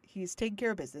 because he's taking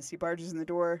care of business. He barges in the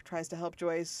door, tries to help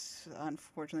Joyce.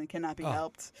 Unfortunately, cannot be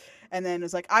helped. And then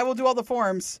is like, I will do all the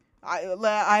forms.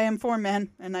 I am form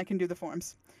man, and I can do the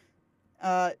forms.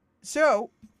 So,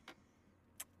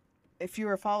 if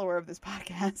you're a follower of this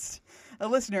podcast, a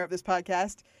listener of this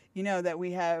podcast, you know that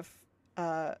we have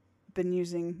been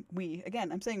using,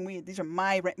 I'm saying we, these are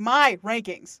my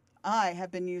rankings. I have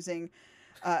been using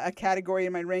a category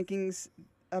in my rankings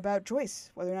about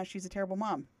Joyce, whether or not she's a terrible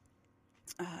mom.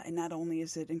 And not only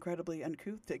is it incredibly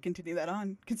uncouth to continue that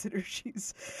on, consider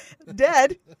she's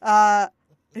dead,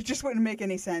 it just wouldn't make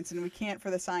any sense, and we can't,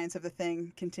 for the science of the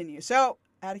thing, continue. So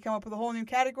I had to come up with a whole new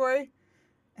category,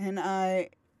 and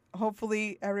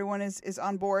hopefully everyone is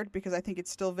on board because I think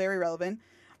it's still very relevant.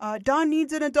 Dawn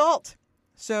needs an adult.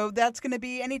 So that's going to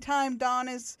be anytime Dawn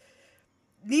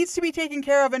needs to be taken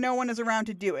care of and no one is around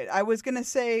to do it. I was going to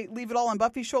say leave it all on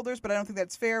Buffy's shoulders, but I don't think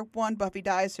that's fair. 1, Buffy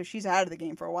dies, so she's out of the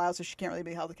game for a while, so she can't really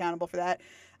be held accountable for that.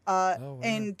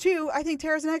 And 2, I think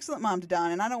Tara's an excellent mom to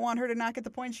Dawn, and I don't want her to not get the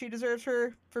points she deserves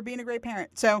for being a great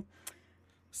parent. So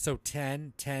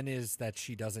 10 is that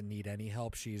she doesn't need any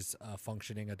help. She's a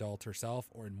functioning adult herself,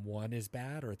 or 1 is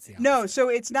bad, or it's the opposite? No, so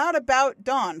it's not about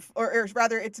Dawn, or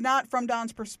rather, it's not from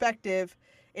Dawn's perspective.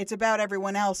 It's about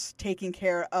everyone else taking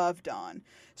care of Dawn.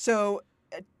 So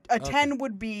a 10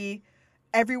 would be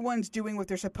everyone's doing what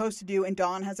they're supposed to do, and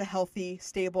Dawn has a healthy,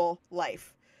 stable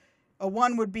life. A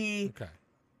 1 would be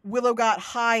Willow got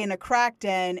high in a crack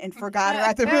den and forgot her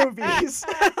at the movies.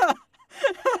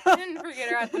 Didn't forget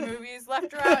her at the movies.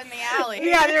 Left her out in the alley.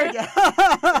 Yeah, there we go.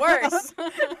 Worse.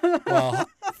 Well,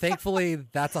 thankfully,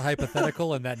 that's a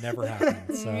hypothetical, and that never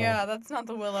happened. So. Yeah, that's not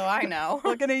the Willow I know.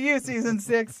 Looking at you, season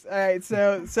 6. All right,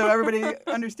 so everybody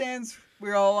understands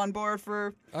we're all on board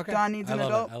for Dawn needs an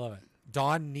adult. I love it.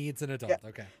 Dawn needs an adult. Yeah.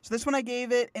 Okay. So this one I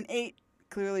gave it an 8.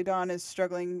 Clearly, Dawn is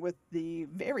struggling with the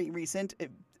very recent, it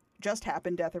just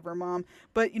happened, death of her mom.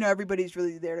 But, everybody's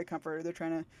really there to comfort her. They're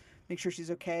trying to make sure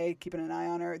she's okay, keeping an eye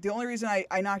on her. The only reason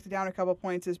I knocked it down a couple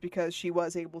points is because she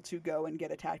was able to go and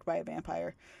get attacked by a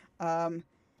vampire. But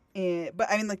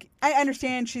I mean, like, I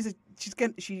understand she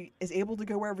is able to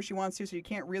go wherever she wants to, so you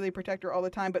can't really protect her all the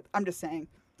time. But I'm just saying,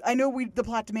 I know the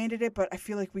plot demanded it, but I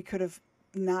feel like we could have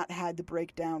not had the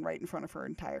breakdown right in front of her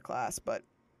entire class. But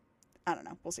I don't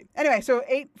know. We'll see. Anyway, so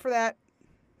 8 for that.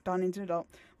 Dawn needs an adult.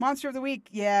 Monster of the week.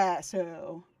 Yeah.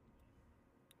 So,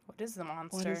 what is the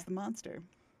monster? What is the monster?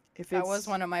 If that was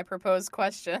one of my proposed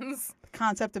questions. The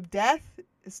concept of death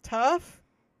is tough,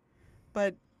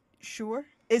 but sure.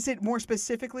 Is it more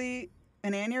specifically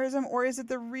an aneurysm, or is it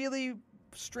the really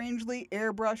strangely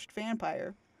airbrushed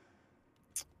vampire?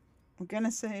 I'm going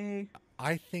to say...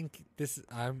 I think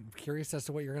I'm curious as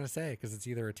to what you're going to say, because it's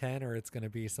either a 10 or it's going to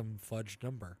be some fudged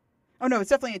number. Oh, no,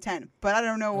 it's definitely a 10, but I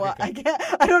don't know what... I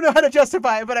don't know how to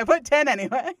justify it, but I put 10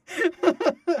 anyway.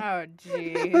 Oh,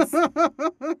 jeez.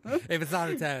 If it's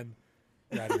not a 10,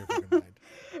 you're out of your fucking mind.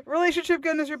 Relationship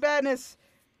goodness or badness.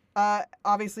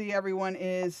 Obviously, everyone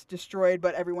is destroyed,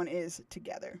 but everyone is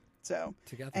together. So,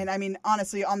 together. And I mean,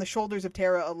 honestly, on the shoulders of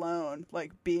Tara alone,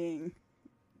 like being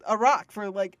a rock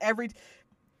for like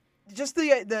just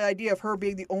the idea of her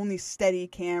being the only steady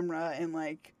camera and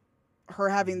like her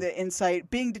having the insight,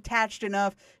 being detached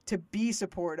enough to be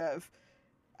supportive.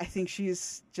 I think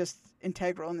she's just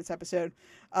integral in this episode.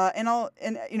 And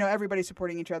everybody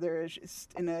supporting each other is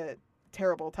just in a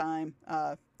terrible time.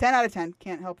 10 out of 10.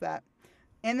 Can't help that.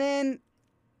 And then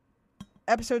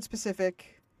episode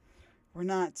specific. We're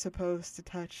not supposed to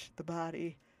touch the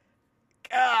body.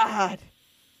 God.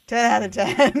 10 out of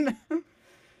 10.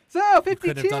 So, 52.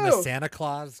 You could have done a Santa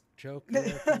Claus joke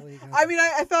there, I mean,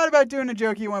 I thought about doing a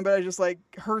jokey one, but I just like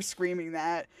her screaming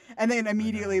that. And then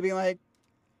immediately being like,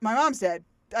 my mom's dead.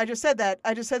 I just said that.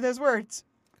 I just said those words.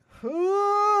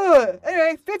 Ooh.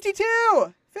 Anyway,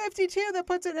 52. 52. That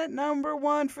puts it at number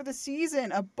 1 for the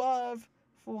season, above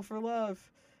Fool for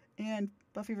Love and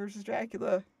Buffy vs.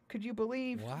 Dracula. Could you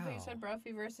believe? Wow. You said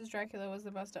Buffy vs. Dracula was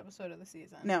the best episode of the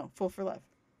season. No, Fool for Love.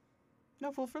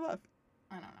 No, Fool for Love.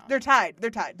 I don't know. They're tied.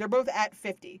 They're both at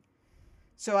 50.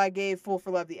 So I gave Fool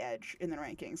for Love the edge in the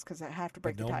rankings because I have to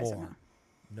break the tie somehow.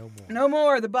 No more. No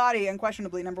more. The Body,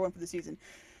 unquestionably number 1 for the season.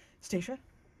 Stacia?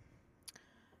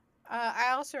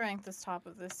 I also ranked this top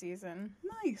of this season.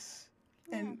 Nice.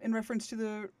 And in reference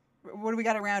to what do we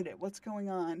got around it? What's going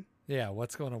on? Yeah,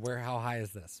 what's going on? How high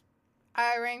is this?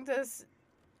 I ranked this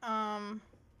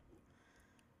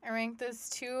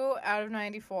 2 out of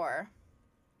 94.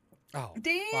 Oh,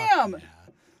 damn! Yeah.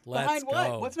 Let's Behind go.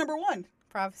 what? What's number 1?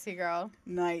 Prophecy Girl.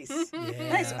 Nice. Yeah.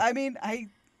 Nice. I mean, I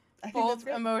think both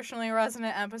emotionally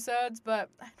resonant episodes, but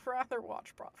I'd rather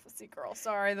watch Prophecy Girl.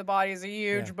 Sorry, The Body is a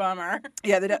huge bummer.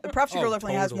 Yeah, the Prophecy Girl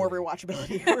definitely has more totally.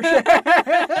 rewatchability. For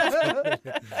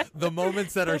sure. The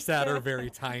moments that are sad are very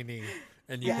tiny,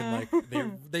 and you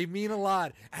can they mean a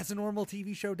lot, as a normal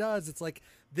TV show does. It's like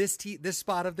this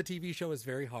spot of the TV show is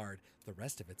very hard. The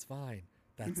rest of it's fine.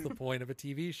 That's the point of a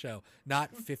TV show,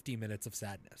 not 50 minutes of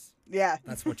sadness. Yeah.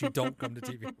 That's what you don't come to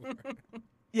TV for.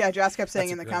 Yeah, Joss kept saying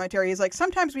That's in the great. commentary, he's like,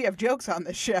 sometimes we have jokes on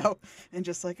this show. And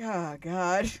just like, oh,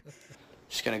 God.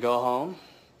 Just gonna go home,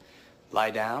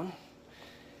 lie down,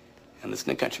 and listen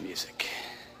to country music.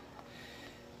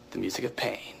 The music of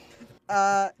pain.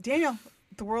 Daniel,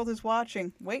 the world is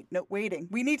watching. Waiting.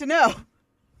 We need to know.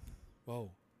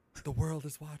 Whoa. The world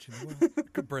is watching.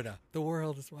 Britta, the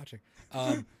world is watching.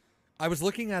 I was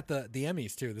looking at the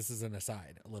Emmys, too. This is an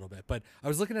aside a little bit. But I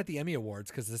was looking at the Emmy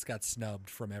Awards because this got snubbed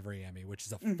from every Emmy, which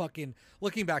is a fucking...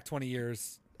 Looking back 20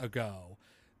 years ago,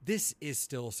 this is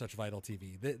still such vital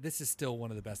TV. This is still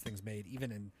one of the best things made,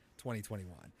 even in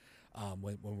 2021,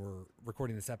 when we're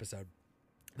recording this episode.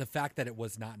 The fact that it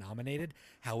was not nominated.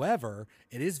 However,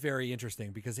 it is very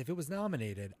interesting because if it was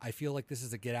nominated, I feel like this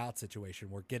is a Get Out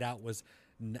situation where Get Out was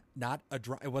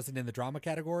it wasn't in the drama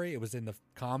category. It was in the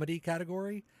comedy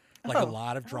category. Like a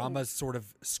lot of dramas sort of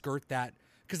skirt that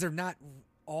because they're not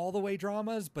all the way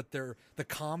dramas, but the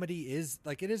comedy is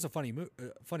like, it is a funny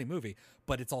movie,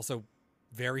 but it's also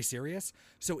very serious.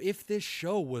 So if this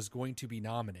show was going to be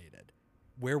nominated,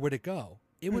 where would it go?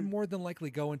 It would more than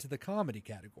likely go into the comedy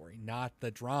category, not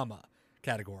the drama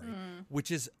category,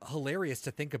 which is hilarious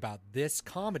to think about. This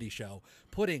comedy show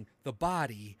putting The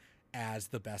Body as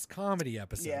the best comedy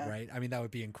episode, right? I mean, that would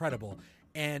be incredible.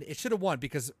 And it should have won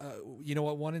because you know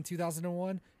what won in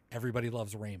 2001? Everybody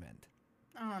Loves Raymond.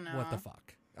 Oh, no. What the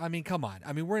fuck? I mean, come on.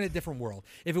 I mean, we're in a different world.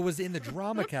 If it was in the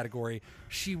drama category,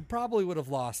 she probably would have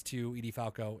lost to Edie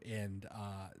Falco in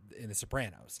The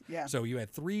Sopranos. Yeah. So you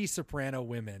had 3 soprano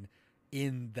women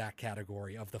in that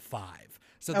category of the 5.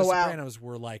 So the Sopranos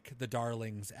were like the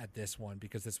darlings at this one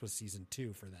because this was season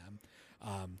 2 for them.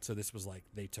 So this was like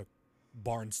they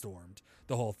barnstormed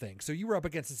the whole thing. So you were up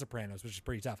against the Sopranos, which is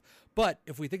pretty tough. But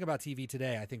if we think about TV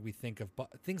today, I think we think of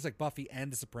things like Buffy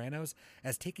and the Sopranos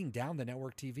as taking down the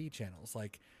network TV channels.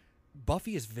 Like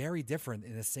Buffy is very different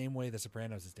in the same way the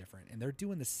Sopranos is different. And they're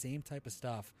doing the same type of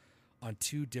stuff on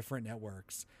 2 different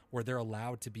networks where they're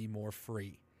allowed to be more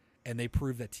free. And they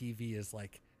prove that TV is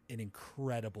like an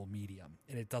incredible medium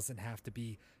and it doesn't have to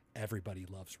be Everybody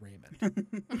Loves Raymond.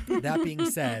 That being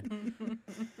said,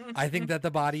 I think that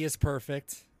The Body is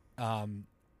perfect.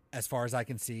 As far as I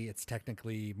can see, it's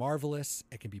technically marvelous.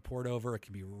 It can be poured over. It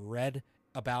can be read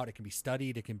about. It can be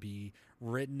studied. It can be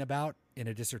written about in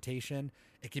a dissertation.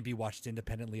 It can be watched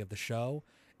independently of the show.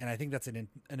 And I think that's an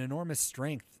enormous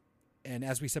strength. And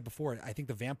as we said before, I think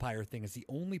the vampire thing is the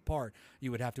only part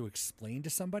you would have to explain to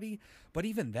somebody. But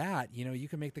even that, you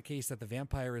can make the case that the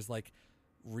vampire is like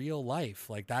real life.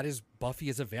 Like that is Buffy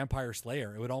is a vampire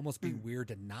slayer. It would almost be weird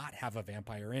to not have a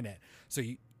vampire in it. So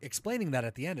explaining that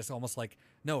at the end is almost like,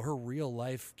 no, her real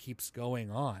life keeps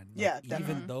going on. Like, Yeah,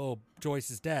 definitely. even though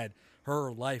Joyce is dead,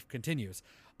 her life continues.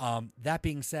 That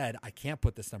being said, I can't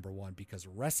put this number 1 because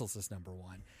Restless is number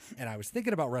 1. And I was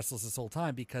thinking about Restless this whole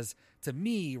time because to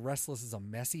me, Restless is a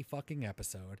messy fucking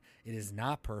episode. It is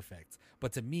not perfect.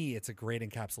 But to me, it's a great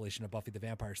encapsulation of Buffy the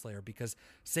Vampire Slayer because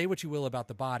say what you will about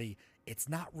The Body, it's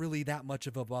not really that much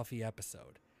of a Buffy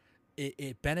episode.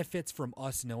 It benefits from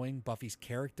us knowing Buffy's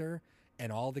character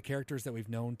and all the characters that we've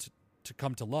known to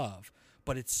come to love.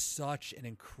 But it's such an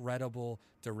incredible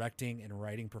directing and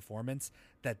writing performance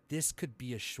that this could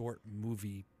be a short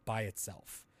movie by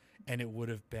itself. And it would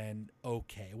have been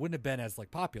okay. It wouldn't have been as like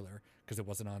popular because it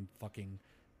wasn't on fucking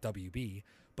WB,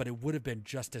 but it would have been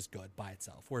just as good by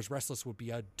itself. Whereas Restless would be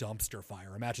a dumpster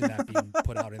fire. Imagine that being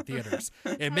put out in theaters.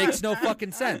 It makes no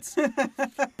fucking sense.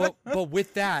 But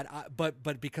with that,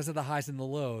 but because of the highs and the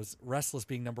lows, Restless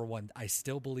being number 1, I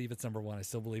still believe it's number 1. I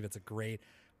still believe it's a great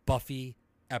Buffy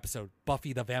episode,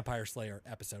 Buffy the Vampire Slayer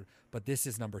episode. But this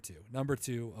is number 2. Number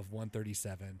 2 of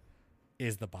 137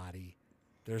 is The Body.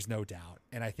 There's no doubt.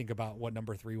 And I think about what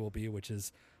number 3 will be, which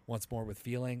is Once More with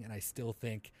Feeling. And I still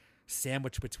think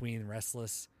sandwiched between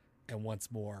Restless and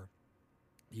Once More,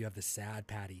 you have the sad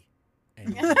Patty.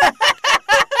 And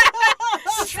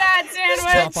sad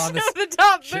sandwich of the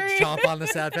top 3. Chomp on the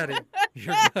sad Patty.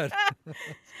 You're good.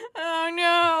 Oh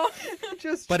no!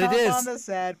 Just but chomp it is on the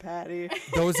sad Patty.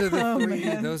 Those are the 3.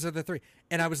 Man. Those are the 3.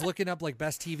 And I was looking up like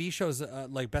best TV shows,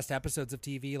 like best episodes of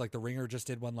TV. Like The Ringer just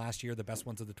did one last year, the best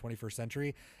ones of the 21st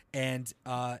century. And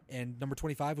number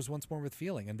 25 was Once More with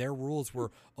Feeling, and their rules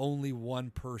were only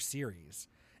 1 per series.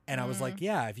 And I was like,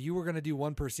 yeah, if you were going to do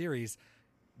 1 per series,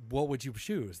 what would you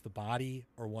choose? The Body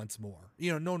or Once More?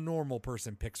 You know, no normal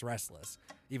person picks Restless,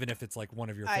 even if it's like one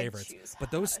of your favorites.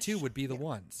 But those 2 would be the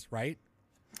ones, right?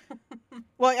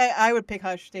 Well, I would pick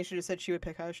Hush. Stacia just said she would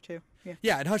pick Hush too.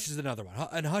 Yeah, and Hush is another one.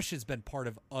 And Hush has been part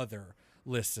of other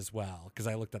lists as well, because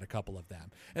I looked at a couple of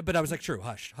them. But I was like, true,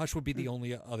 Hush. Hush would be the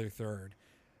only other third.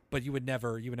 But you would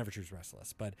never choose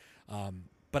Restless. But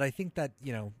I think that,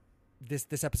 you know,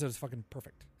 this episode is fucking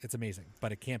perfect. It's amazing.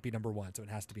 But it can't be number 1, so it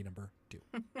has to be number 2.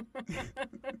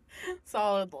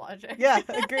 Solid logic. Yeah,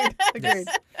 agreed. Yes.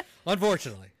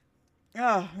 Unfortunately.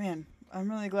 Oh man, I'm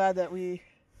really glad that we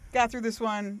got through this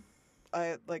one.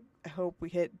 I hope we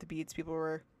hit the beats people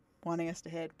were wanting us to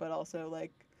hit, but also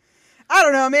like, I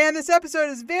don't know, man. This episode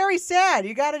is very sad.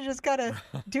 You gotta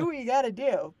do what you gotta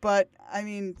do. But I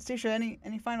mean, Stacia,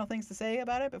 any final things to say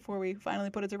about it before we finally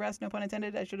put it to rest? No pun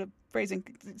intended. I should have phrasing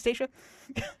Stacia.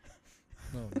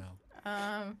 Oh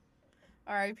no.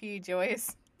 R.I.P.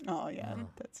 Joyce. Oh yeah,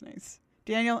 that's nice.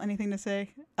 Daniel, anything to say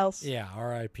else? Yeah,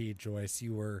 R.I.P. Joyce.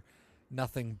 You were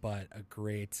nothing but a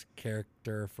great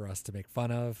character for us to make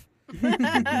fun of.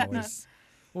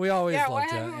 we always loved you. Yeah, why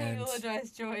haven't we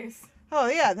eulogized Joyce? Oh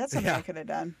yeah, that's something I could have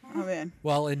done. Oh man.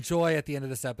 Well, enjoy at the end of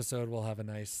this episode. We'll have a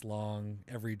nice long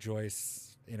every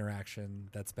Joyce interaction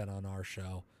that's been on our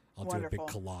show. I'll Wonderful. do a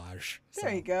big collage.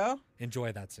 There you go.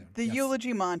 Enjoy that soon. The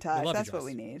eulogy montage. That's what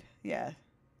we need. Yeah.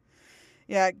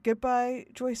 Yeah. Goodbye,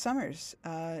 Joyce Summers.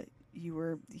 You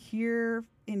were here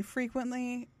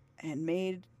infrequently and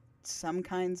made some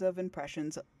kinds of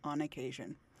impressions on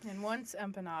occasion. And once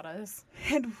empanadas.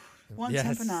 And once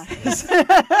empanadas.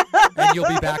 And you'll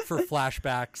be back for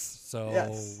flashbacks, so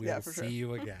we will see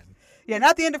you again. Yeah,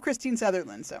 not the end of Christine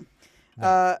Sutherland. So,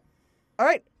 all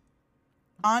right,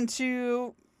 on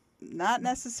to not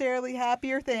necessarily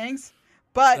happier things,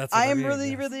 but I am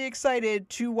really excited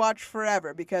to watch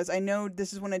Forever, because I know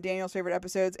this is one of Daniel's favorite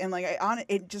episodes, and like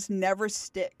it just never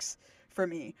sticks for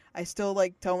me. I still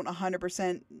don't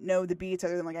 100% know the beats,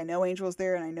 other than I know Angel's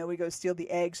there and I know we go steal the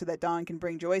egg so that Dawn can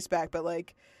bring Joyce back, but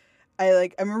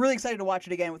I'm really excited to watch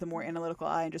it again with a more analytical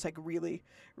eye and just really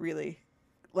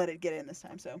let it get in this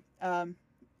time. So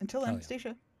until then,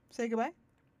 Stacia, say goodbye.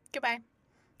 Goodbye.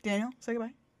 Daniel, say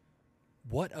goodbye.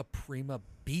 What a prima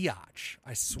biatch.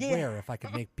 I swear, if I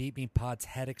could make Beat Me Pod's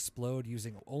head explode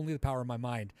using only the power of my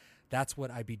mind, that's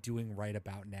what I'd be doing right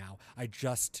about now. I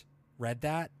just read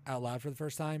that out loud for the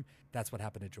first time. That's what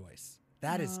happened to Joyce.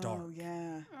 That is dark. Oh,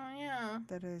 yeah. Oh, yeah.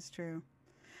 That is true.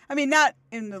 I mean, not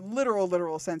in the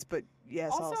literal sense, but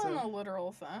yes, also in the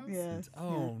literal sense. Yes.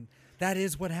 Oh, that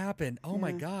is what happened. Oh,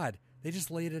 my God. They just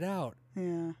laid it out.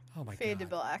 Yeah. Oh, my God. Fade to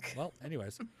black. Well,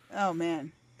 anyways. Oh,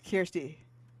 man. Kirsty.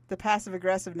 The passive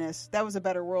aggressiveness. That was a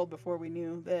better world before we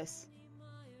knew this.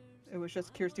 It was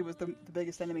just Kirsty was the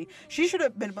biggest enemy. She should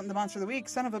have been the monster of the week.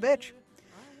 Son of a bitch.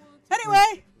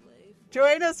 Anyway,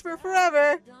 join us for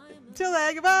Forever. Till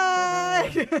then,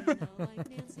 goodbye.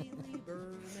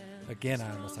 Again,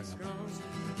 I almost hung up.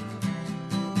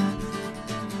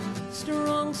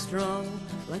 Strong,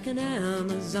 like an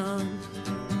Amazon.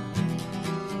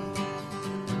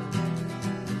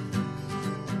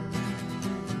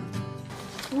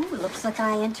 Ooh, looks like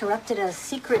I interrupted a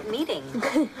secret meeting.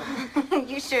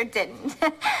 You sure didn't.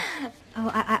 Oh,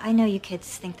 I know you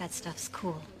kids think that stuff's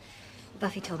cool.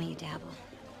 Buffy told me you dabble.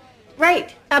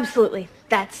 Right, absolutely.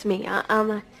 That's me.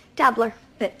 I'm a dabbler.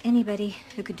 But anybody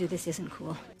who could do this isn't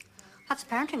cool. How's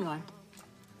parenting going?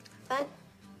 Fun.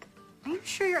 Are you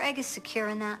sure your egg is secure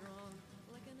in that?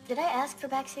 Did I ask for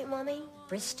backseat mommy?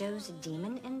 Bristow's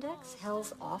Demon Index?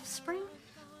 Hell's Offspring?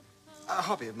 A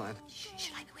hobby of mine.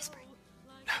 Should I be whispering?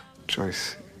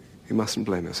 Joyce, you mustn't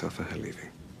blame yourself for her leaving.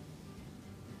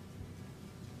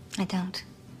 I don't.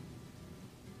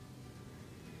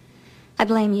 I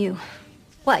blame you.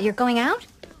 What, you're going out?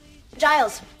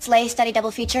 Giles, sleigh, study,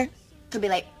 double feature. He'll be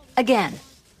late. Again.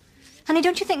 Honey,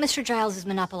 don't you think Mr. Giles is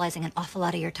monopolizing an awful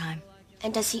lot of your time?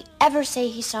 And does he ever say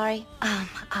he's sorry?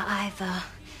 I've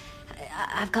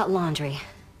got laundry.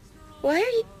 Why are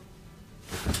you...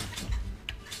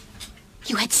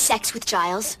 You had sex with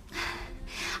Giles?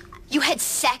 You had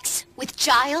sex with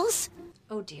Giles?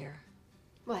 Oh, dear.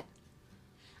 What?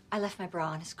 I left my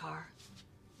bra in his car.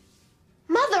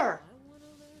 Mother!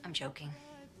 I'm joking.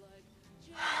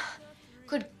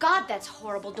 Good God, that's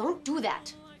horrible. Don't do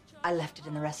that. I left it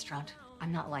in the restaurant.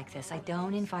 I'm not like this. I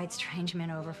don't invite strange men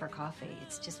over for coffee.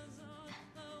 It's just...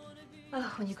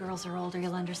 Oh, when you girls are older,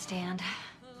 you'll understand.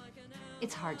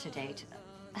 It's hard to date.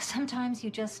 Sometimes you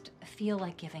just feel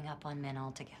like giving up on men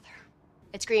altogether.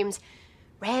 It screams,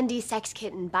 Randy, sex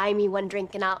kitten, buy me one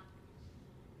drink and I'll...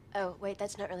 Oh, wait,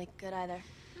 that's not really good either.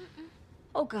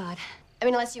 Oh, God. I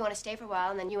mean, unless you want to stay for a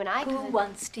while and then you and I Who could...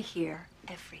 wants to hear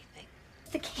everything?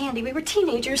 The candy. We were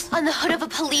teenagers. On the hood of a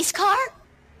police car?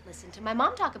 Listen to my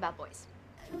mom talk about boys.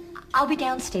 I'll be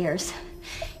downstairs.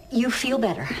 You feel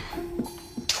better.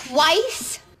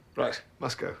 Twice? Right,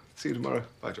 must go. See you tomorrow.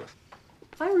 Bye, Joyce.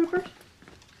 Bye, Rupert.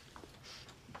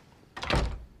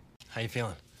 How you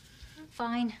feeling?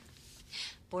 Fine.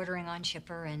 Bordering on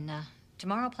chipper, and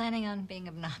tomorrow planning on being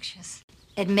obnoxious.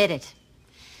 Admit it.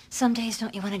 Some days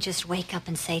don't you want to just wake up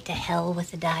and say to hell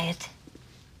with the diet?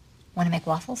 Want to make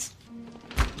waffles?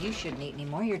 You shouldn't eat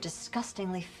anymore. You're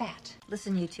disgustingly fat.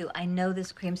 Listen, you two, I know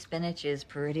this cream spinach is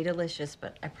pretty delicious,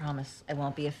 but I promise I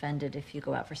won't be offended if you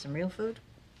go out for some real food.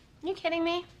 Are you kidding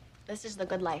me? This is the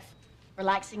good life.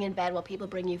 Relaxing in bed while people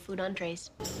bring you food on trays.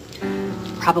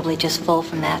 Probably just full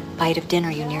from that bite of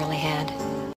dinner you nearly had.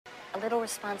 A little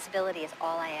responsibility is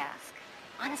all I ask.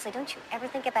 Honestly, don't you ever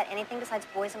think about anything besides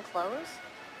boys and clothes?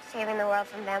 Saving the world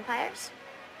from vampires?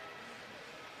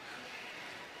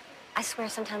 I swear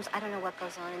sometimes I don't know what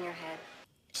goes on in your head.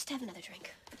 Just have another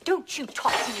drink. Don't you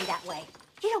talk to me that way.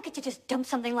 You don't get to just dump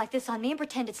something like this on me and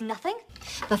pretend it's nothing.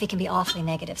 Buffy can be awfully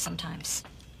negative sometimes.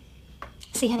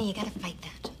 See, honey, you gotta fight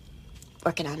that.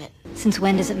 Working on it. Since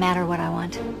when does it matter what I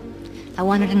want? I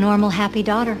wanted a normal, happy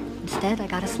daughter. Instead, I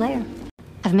got a slayer.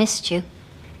 I've missed you.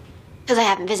 Because I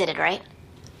haven't visited, right?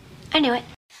 I knew it.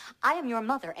 I am your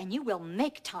mother, and you will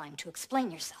make time to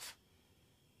explain yourself.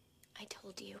 I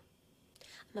told you.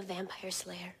 I'm a vampire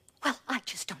slayer. Well, I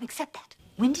just don't accept that.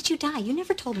 When did you die? You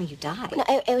never told me you died. No,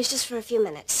 it was just for a few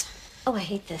minutes. Oh, I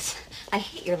hate this. I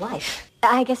hate your life.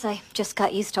 I guess I just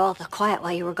got used to all the quiet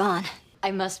while you were gone.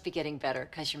 I must be getting better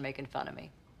because you're making fun of me.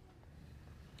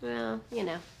 Well, you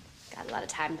know, got a lot of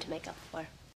time to make up for.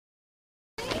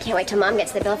 I can't wait till Mom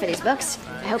gets the bill for these books.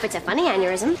 I hope it's a funny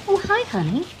aneurysm. Oh, hi,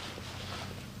 honey.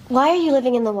 Why are you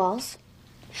living in the walls?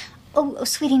 Oh,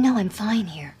 sweetie, no, I'm fine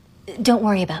here. Don't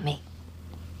worry about me.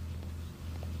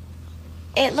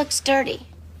 It looks dirty.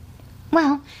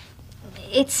 Well,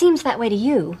 it seems that way to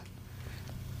you.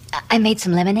 I made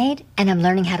some lemonade, and I'm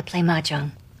learning how to play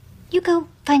mahjong. You go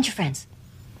find your friends.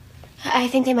 I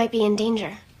think they might be in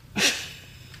danger.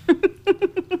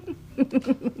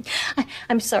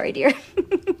 I'm sorry, dear.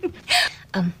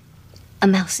 A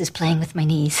mouse is playing with my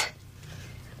knees.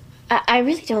 I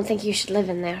really don't think you should live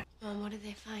in there. Mom, what did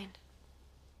they find?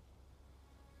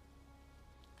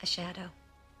 A shadow.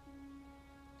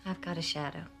 I've got a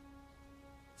shadow.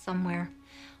 Somewhere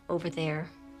over there.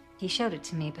 He showed it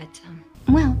to me, but,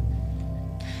 well,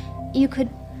 you could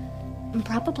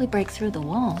probably break through the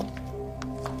wall.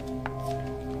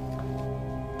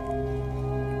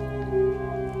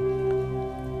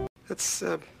 That's,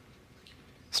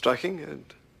 striking and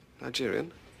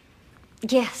Nigerian.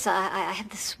 Yes, I have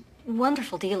this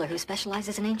wonderful dealer who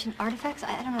specializes in ancient artifacts.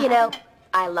 I don't know. You know,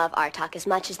 I love art talk as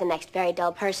much as the next very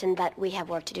dull person, but we have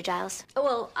work to do, Giles.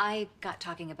 Well, I got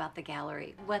talking about the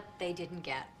gallery. What they didn't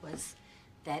get was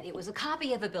that it was a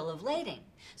copy of a bill of lading.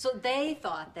 So they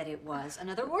thought that it was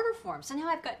another order form. So now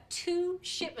I've got 2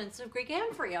 shipments of Greek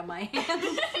amphory on my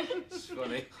hands. It's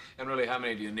funny. And really, how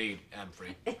many do you need,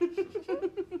 amphory?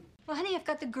 Well, honey, I've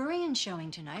got the Gurion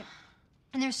showing tonight.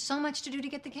 And there's so much to do to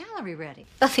get the gallery ready.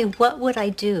 Buffy, what would I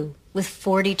do with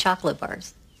 40 chocolate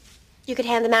bars? You could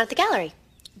hand them out at the gallery.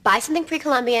 Buy something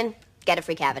pre-Columbian, get a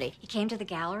free cavity. He came to the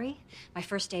gallery my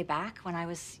first day back when I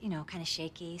was, you know, kind of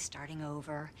shaky, starting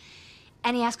over.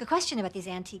 And he asked a question about these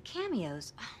antique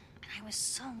cameos. Oh, and I was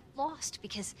so lost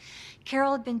because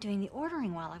Carol had been doing the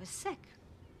ordering while I was sick.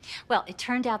 Well, it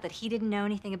turned out that he didn't know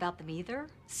anything about them either,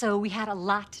 so we had a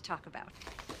lot to talk about.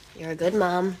 You're a good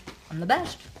mom. I'm the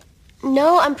best.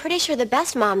 No, I'm pretty sure the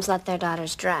best moms let their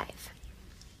daughters drive.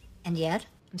 And yet,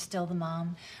 I'm still the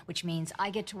mom, which means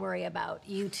I get to worry about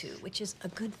you two, which is a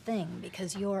good thing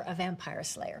because you're a vampire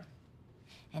slayer.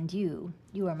 And you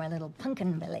are my little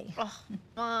pumpkin Billy. Oh,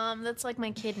 Mom, that's like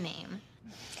my kid name.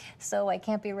 So I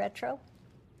can't be retro?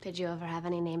 Did you ever have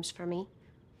any names for me?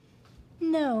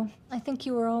 No, I think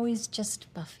you were always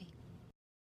just Buffy.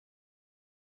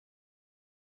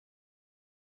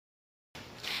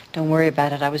 Don't worry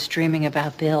about it. I was dreaming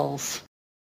about bills.